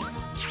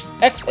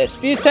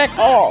 XSP attack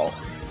all.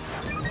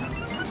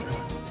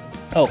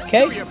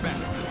 Okay. Do your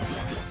best.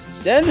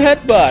 Send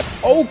headbutt.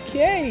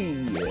 Okay.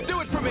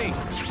 Do it for me.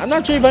 I'm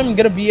not sure if I'm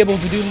gonna be able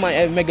to do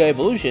my Mega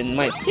Evolution.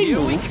 My Sing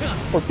move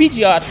for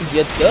Pidgeot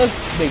does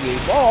Mega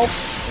Evolve.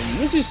 And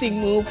use your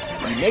Sing move,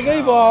 you Mega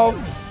Evolve,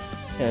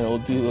 and it'll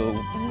do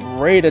a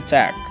great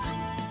attack.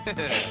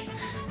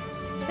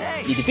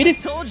 Hey, You defeated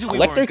told you we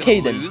Collector weren't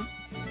gonna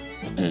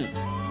Caden. lose.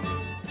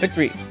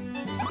 Victory.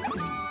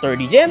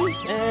 30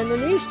 gems and a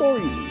new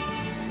story.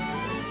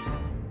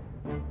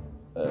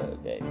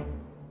 Okay.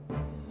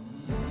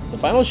 The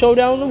final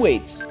showdown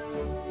awaits.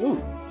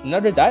 Ooh,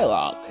 another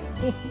dialogue.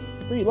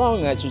 Pretty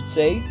long, I should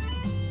say.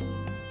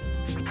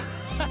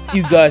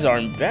 You guys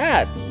aren't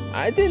bad.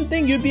 I didn't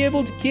think you'd be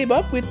able to keep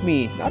up with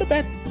me. Not a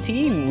bad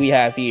team we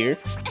have here.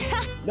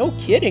 No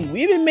kidding,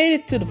 we even made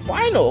it to the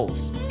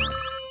finals.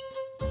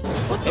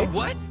 What the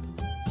what?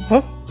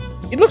 Huh?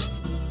 It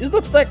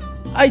looks like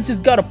I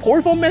just got a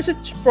powerful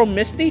message from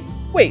Misty.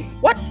 Wait,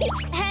 what?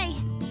 Hey!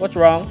 What's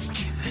wrong?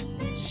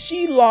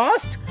 She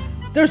lost?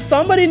 There's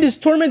somebody in this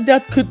tournament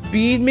that could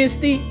beat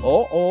Misty?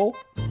 Uh-oh.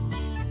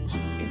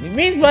 If it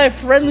means my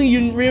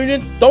friendly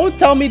reunion, don't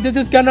tell me this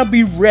is gonna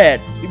be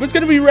red. If it's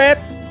gonna be red,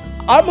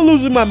 I'm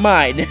losing my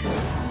mind.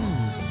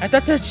 I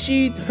thought that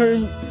she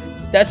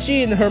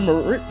and her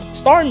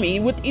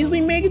Starmie would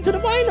easily make it to the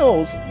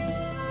finals.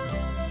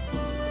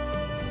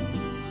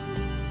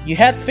 You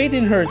had faith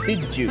in her,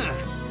 didn't you?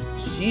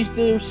 She's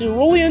the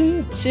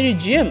Cerulean City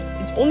Gym.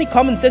 It's only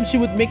common sense she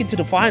would make it to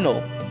the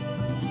final.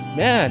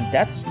 Man,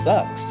 that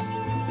sucks.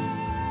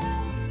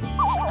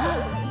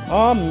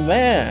 Oh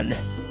man,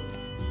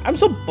 I'm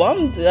so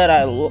bummed that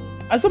I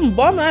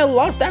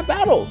lost that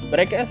battle. But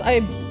I guess I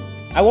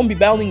won't be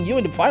battling you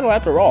in the final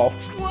after all.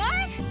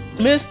 What?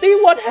 Misty,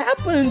 what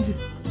happened?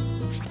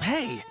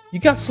 Hey, You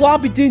got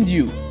sloppy, didn't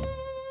you?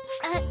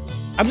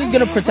 I'm just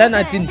gonna pretend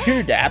I didn't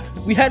hear that.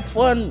 We had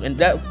fun, and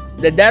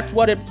that's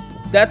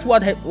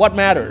what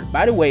mattered.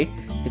 By the way,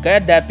 the guy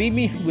that beat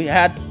me,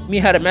 had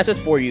a message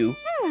for you.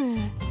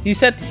 He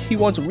said he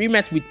wants a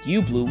rematch with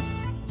you, Blue.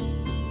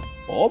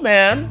 Oh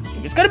man,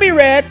 it's gonna be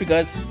red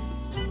because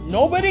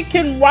nobody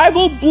can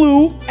rival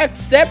Blue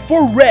except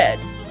for red.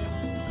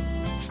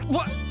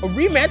 what? A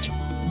rematch?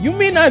 You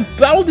mean I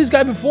battled this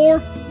guy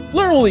before?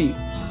 Literally.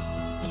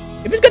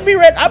 If it's gonna be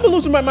red, I'm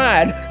losing my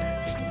mind.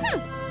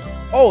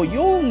 Oh,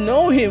 you'll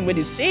know him when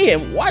you see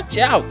him. Watch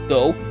out,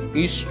 though.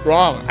 He's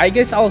strong. I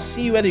guess I'll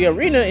see you at the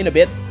arena in a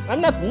bit.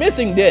 I'm not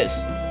missing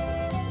this.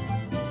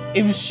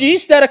 If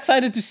she's that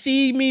excited to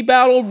see me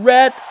battle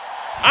red,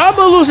 I'm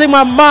losing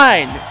my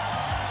mind.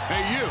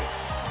 Hey, you.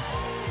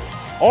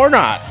 Or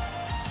not.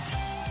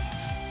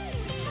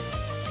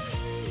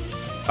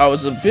 I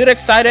was a bit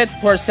excited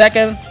for a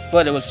second,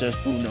 but it was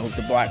just Bruno,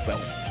 the black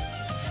belt.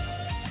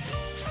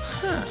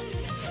 Huh.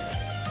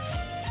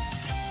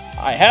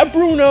 I have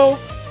Bruno.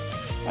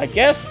 I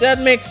guess that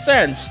makes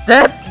sense.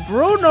 That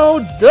Bruno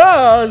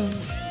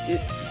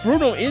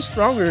is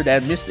stronger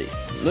than Misty.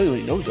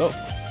 Literally, no joke.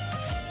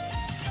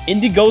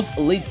 Indigo's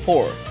Elite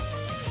Four.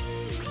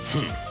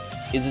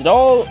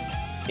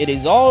 It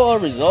is all a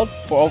result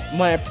of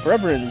my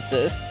preference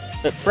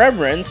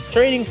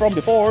training from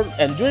before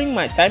and during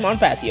my time on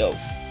Pasio.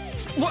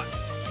 What?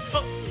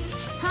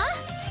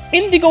 Huh?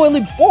 Indigo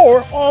Elite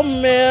 4? Oh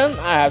man,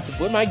 I have to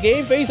put my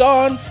game face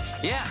on.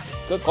 Yeah,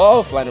 Good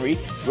call, Flannery.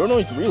 Bruno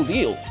is the real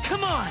deal.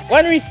 come on.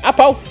 Flannery,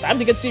 Apo, time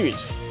to get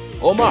serious.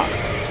 Omar,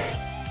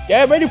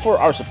 get ready for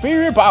our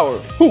superior power.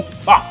 Hoo,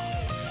 ah.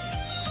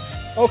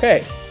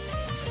 Okay.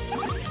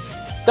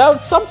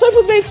 That sometimes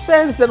would make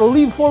sense that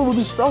Elite 4 would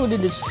be stronger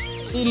than the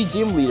city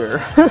gym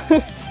leader.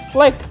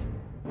 like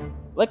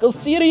a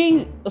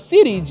city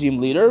gym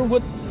leader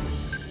would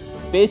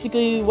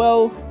basically,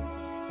 well,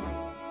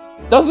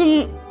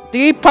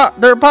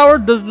 their power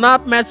does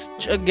not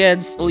match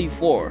against Elite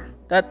 4.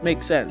 That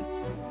makes sense.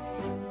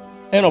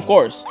 And of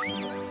course,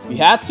 we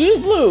had to use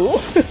Blue.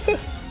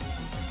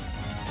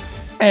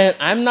 And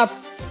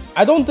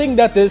I don't think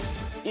that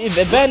this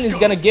event is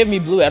gonna give me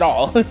blue at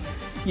all.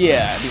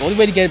 Yeah, the only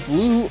way to get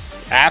blue,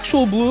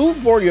 actual blue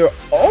for your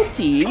own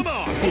team,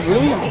 you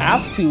really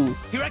have to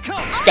Here I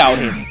come. scout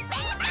him.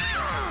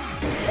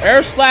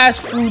 Air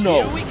slash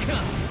Bruno. Here we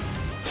come.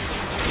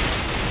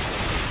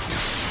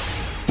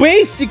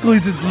 Basically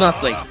did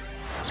nothing.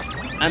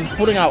 I'm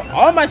putting out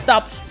all my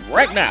stops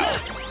right now.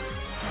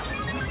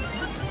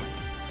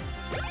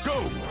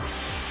 Go.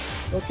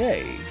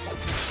 Okay.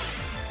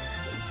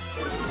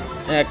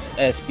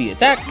 XSP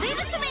attack. Leave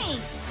it to me.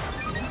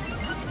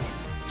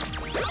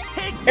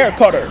 Air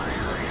cutter.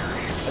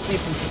 Let's see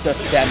if it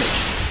does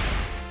damage.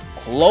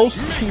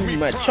 Close to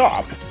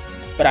Machop,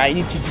 but I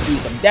need to do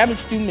some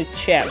damage to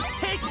Machamp.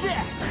 Take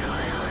that.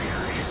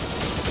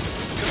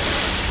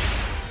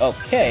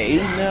 Okay,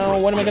 now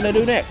what am I gonna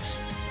do next?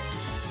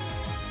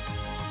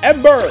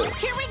 Ember!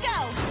 Here we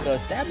go.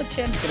 Because that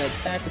Machamp's gonna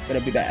attack, it's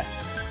gonna be bad.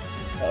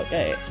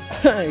 Okay.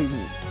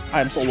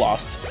 I'm so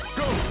lost.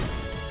 Go.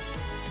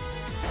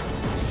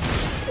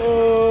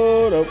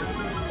 Oh no.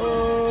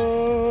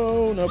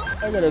 Oh no.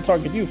 I gotta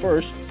target you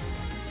first.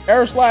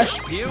 Air slash.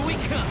 Here we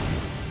come.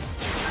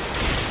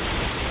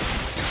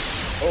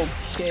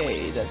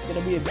 Okay, that's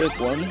gonna be a big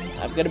one.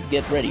 I've gotta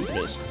get ready for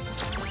this.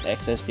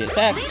 XSP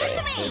attack,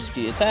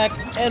 XSP attack,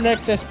 and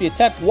XSP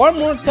attack one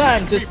more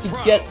time just to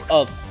get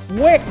a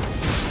quick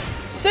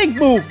sync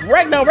move.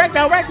 Right now, right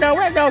now, right now,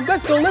 right now.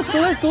 Let's go, let's go,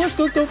 let's go, let's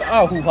go, let's go.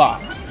 Oh, hoo-ha.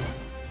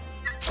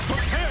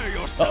 Prepare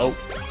yourself. Uh-oh.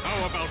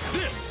 How about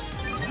this?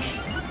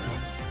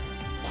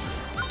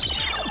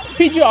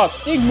 Pidgeot,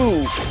 sync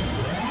move.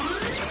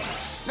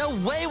 No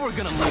way we're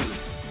gonna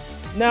lose.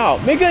 Now,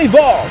 Mega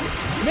Evolve.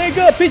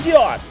 Mega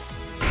Pidgeot.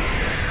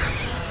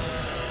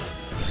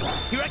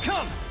 Here I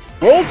come.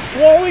 World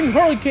Swallowing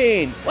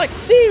Hurricane. Like,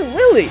 see,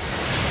 really?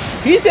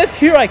 He said,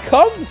 here I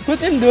come,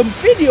 but in the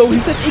video he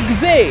said,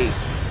 Ikuze.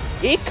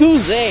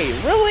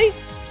 Ikuze, really?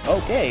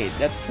 Okay,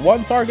 that's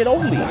one target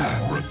only.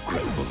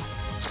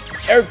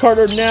 Air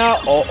cutter now.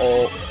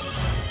 Uh-oh.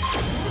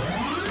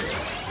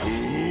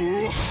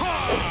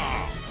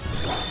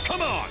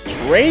 Come on.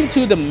 Train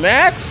to the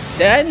max.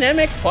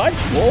 Dynamic punch.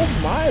 Oh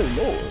my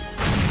lord.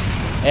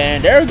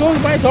 And there goes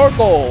my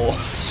Torkoal.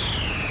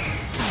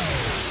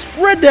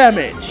 Spread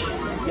damage.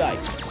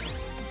 Yikes.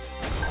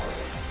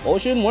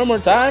 Potion one more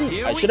time.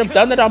 I should have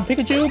done that on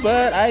Pikachu,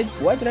 but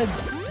why did I?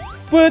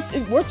 But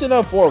it worked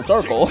enough for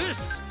Torkoal.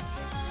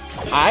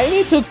 I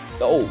need to.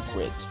 Oh,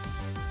 crit.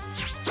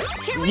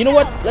 You know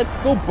what? Let's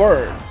go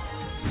burn.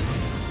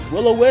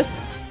 Will-O-Wisp.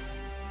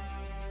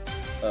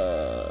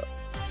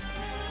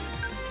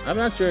 I'm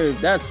not sure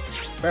if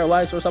that's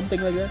paralyzed or something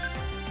like that.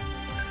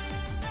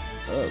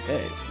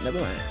 Okay, never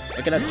mind.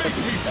 I cannot check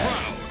his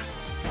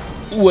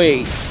stats.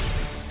 Wait.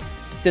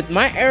 Did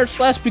my air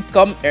slash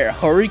become air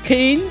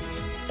hurricane?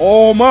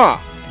 Oh my!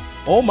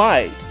 Oh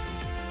my!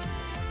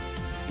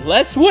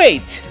 Let's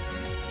wait!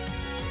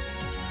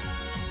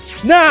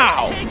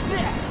 Now!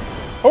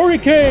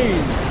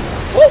 Hurricane!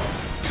 Woo!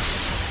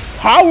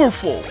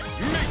 Powerful!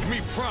 Make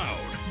me proud.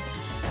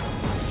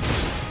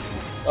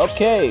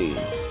 Okay.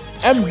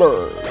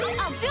 Ember.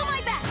 I'll do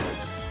my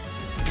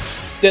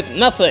best. Did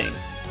nothing.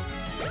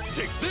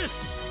 Take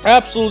this.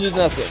 Absolutely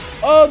nothing.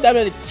 Oh,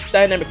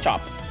 dynamic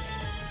chop.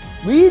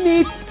 We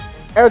need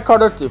Air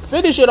Cutter to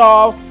finish it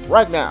off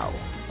right now.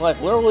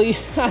 Like literally,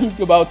 I'm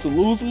about to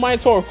lose my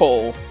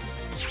Torkoal.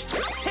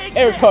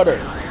 Air Cutter.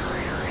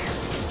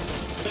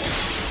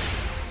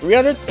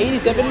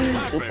 387,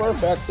 super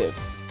effective.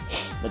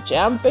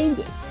 Machamp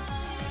fainted.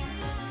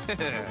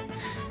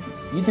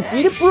 You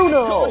defeated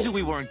Bruno. Told you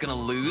we weren't gonna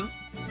lose.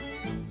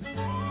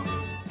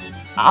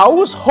 I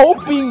was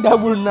hoping that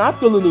we're not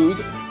gonna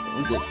lose.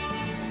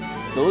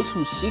 Those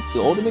who seek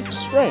the ultimate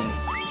strength.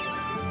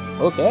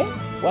 Okay,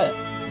 what?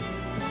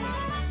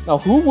 Now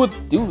who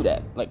would do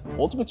that? Like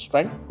ultimate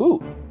strength?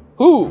 Who?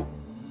 Who?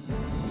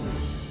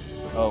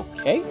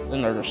 Okay,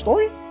 another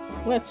story?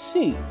 Let's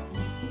see.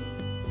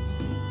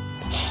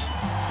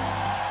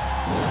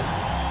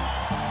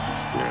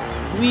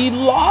 We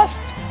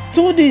lost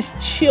to these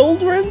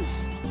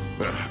children's?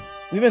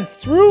 Even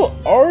through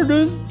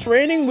arduous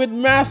training with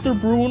Master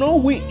Bruno,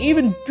 we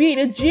even beat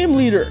a gym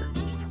leader.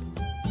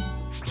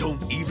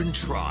 Don't even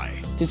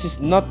try. This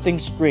is nothing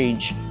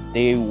strange.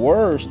 They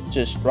were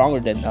just stronger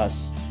than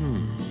us.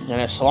 And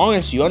as long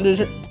as you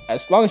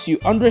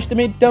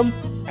underestimate them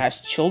as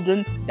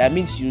children, that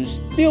means you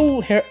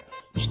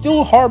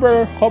still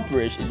harbor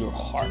hubris in your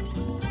heart.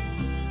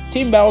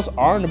 Team battles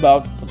aren't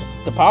about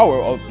the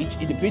power of each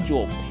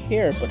individual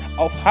pair, but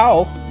of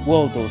how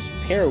well those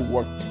pairs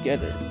work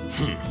together.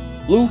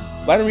 Blue,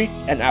 Flannery,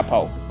 and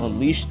Apple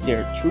unleash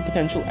their true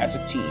potential as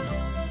a team.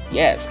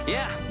 Yes,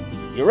 Yeah.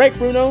 you're right,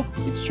 Bruno.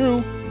 It's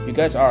true. You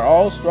guys are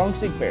all strong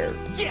sync pair.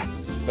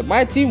 Yes. But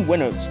my team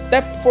went a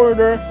step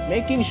further,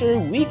 making sure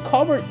we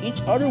covered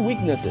each other's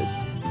weaknesses.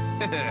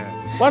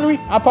 Flannery,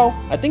 Apple,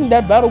 I think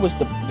that battle was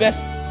the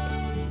best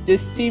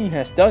this team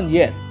has done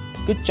yet.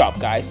 Good job,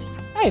 guys.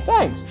 Hey,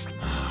 thanks.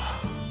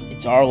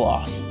 It's our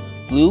loss.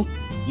 Blue,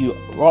 you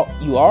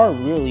are a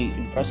really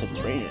impressive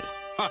trainer.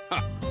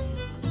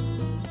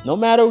 No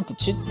matter the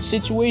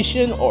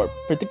situation or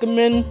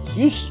predicament,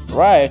 you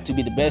strive to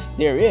be the best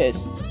there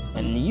is,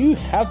 and you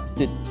have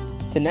the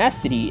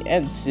tenacity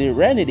and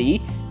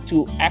serenity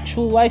to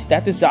actualize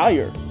that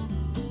desire.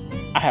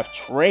 I have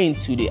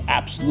trained to the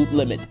absolute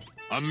limit.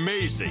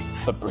 Amazing.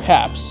 But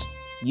perhaps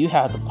you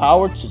have the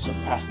power to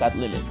surpass that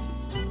limit.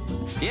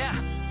 Yeah.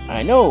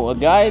 I know a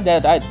guy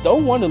that I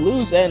don't want to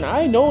lose, and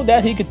I know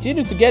that he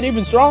continues to get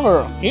even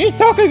stronger. He's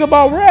talking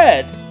about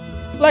Red.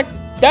 Like,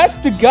 that's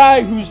the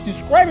guy who's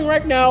describing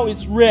right now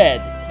is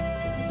Red.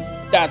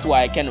 That's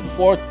why I can't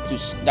afford to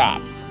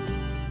stop.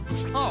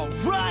 All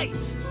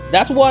right.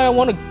 That's why I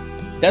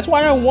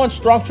want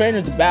strong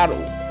trainers to battle.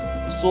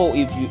 So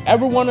if you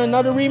ever want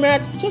another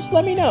rematch, just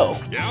let me know.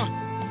 Yeah?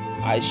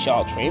 I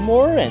shall train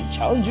more and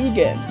challenge you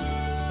again.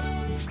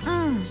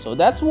 So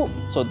that's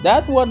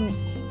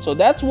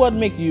what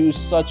makes you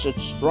such a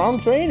strong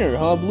trainer,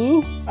 huh,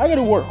 Blue? I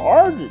gotta work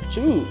harder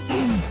too.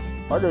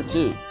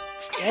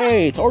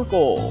 Hey,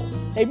 Torkoal.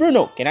 Hey,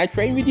 Bruno, can I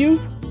train with you?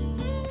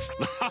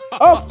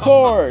 Of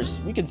course,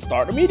 we can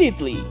start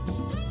immediately.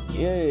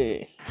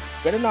 Yay.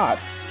 Better not.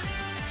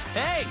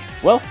 Hey.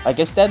 Well, I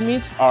guess that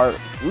means our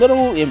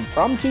little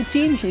impromptu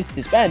team is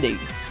disbanding.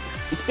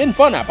 It's been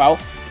fun, Apao.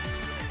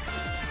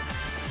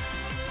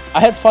 I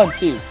had fun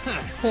too.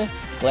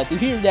 Glad to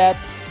hear that.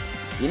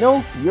 You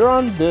know, you're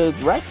on the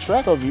right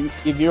track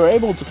if you're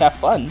able to have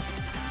fun.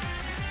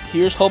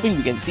 Here's hoping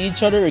we can see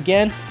each other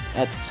again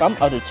at some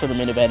other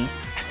tournament event.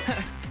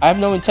 I have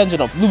no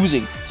intention of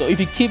losing, so if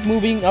you keep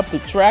moving up the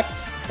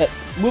ranks,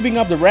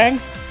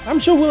 I'm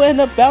sure we'll end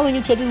up battling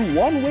each other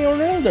one way or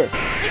another.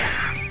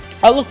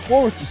 I look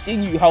forward to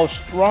seeing you how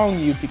strong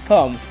you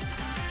become.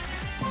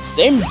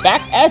 Same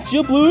back at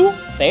you, Blue.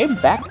 Same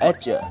back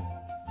at you.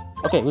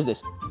 Okay, who's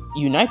this?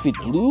 Unite with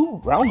Blue,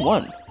 round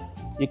 1.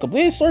 You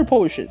completed the story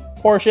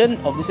portion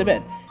of this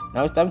event.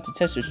 Now it's time to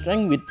test your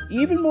strength with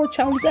even more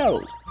challenge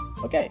battles.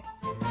 Okay.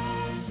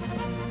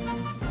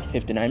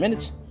 59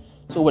 minutes.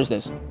 So what is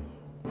this?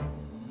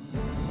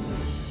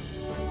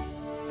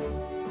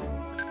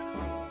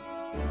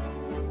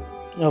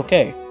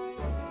 Okay.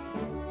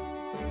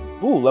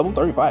 Ooh, level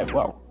 35.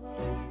 Wow.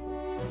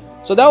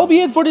 So that will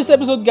be it for this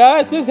episode,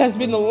 guys. This has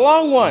been a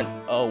long one.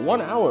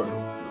 1 hour.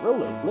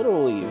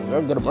 Literally,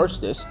 I'm gonna merge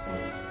this.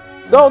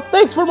 So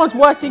thanks for much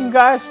watching,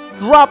 guys.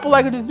 Drop a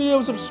like on this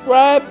video,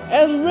 subscribe,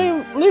 and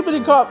leave it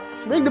in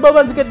ring the bell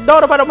button to get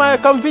notified of my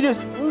upcoming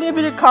videos. Leave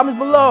it in the comments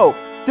below.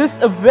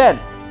 This event,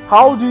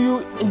 how do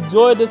you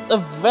enjoy this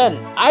event?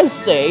 I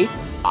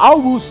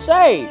will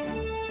say,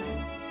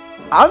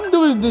 I'm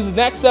doing this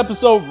next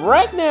episode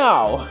right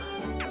now.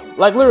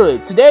 Like literally,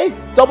 today,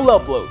 double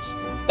uploads.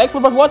 Thanks for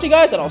much watching,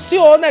 guys, and I'll see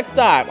you all next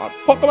time on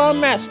Pokemon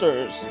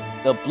Masters,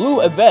 the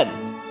Blue event.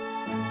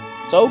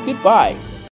 So, goodbye.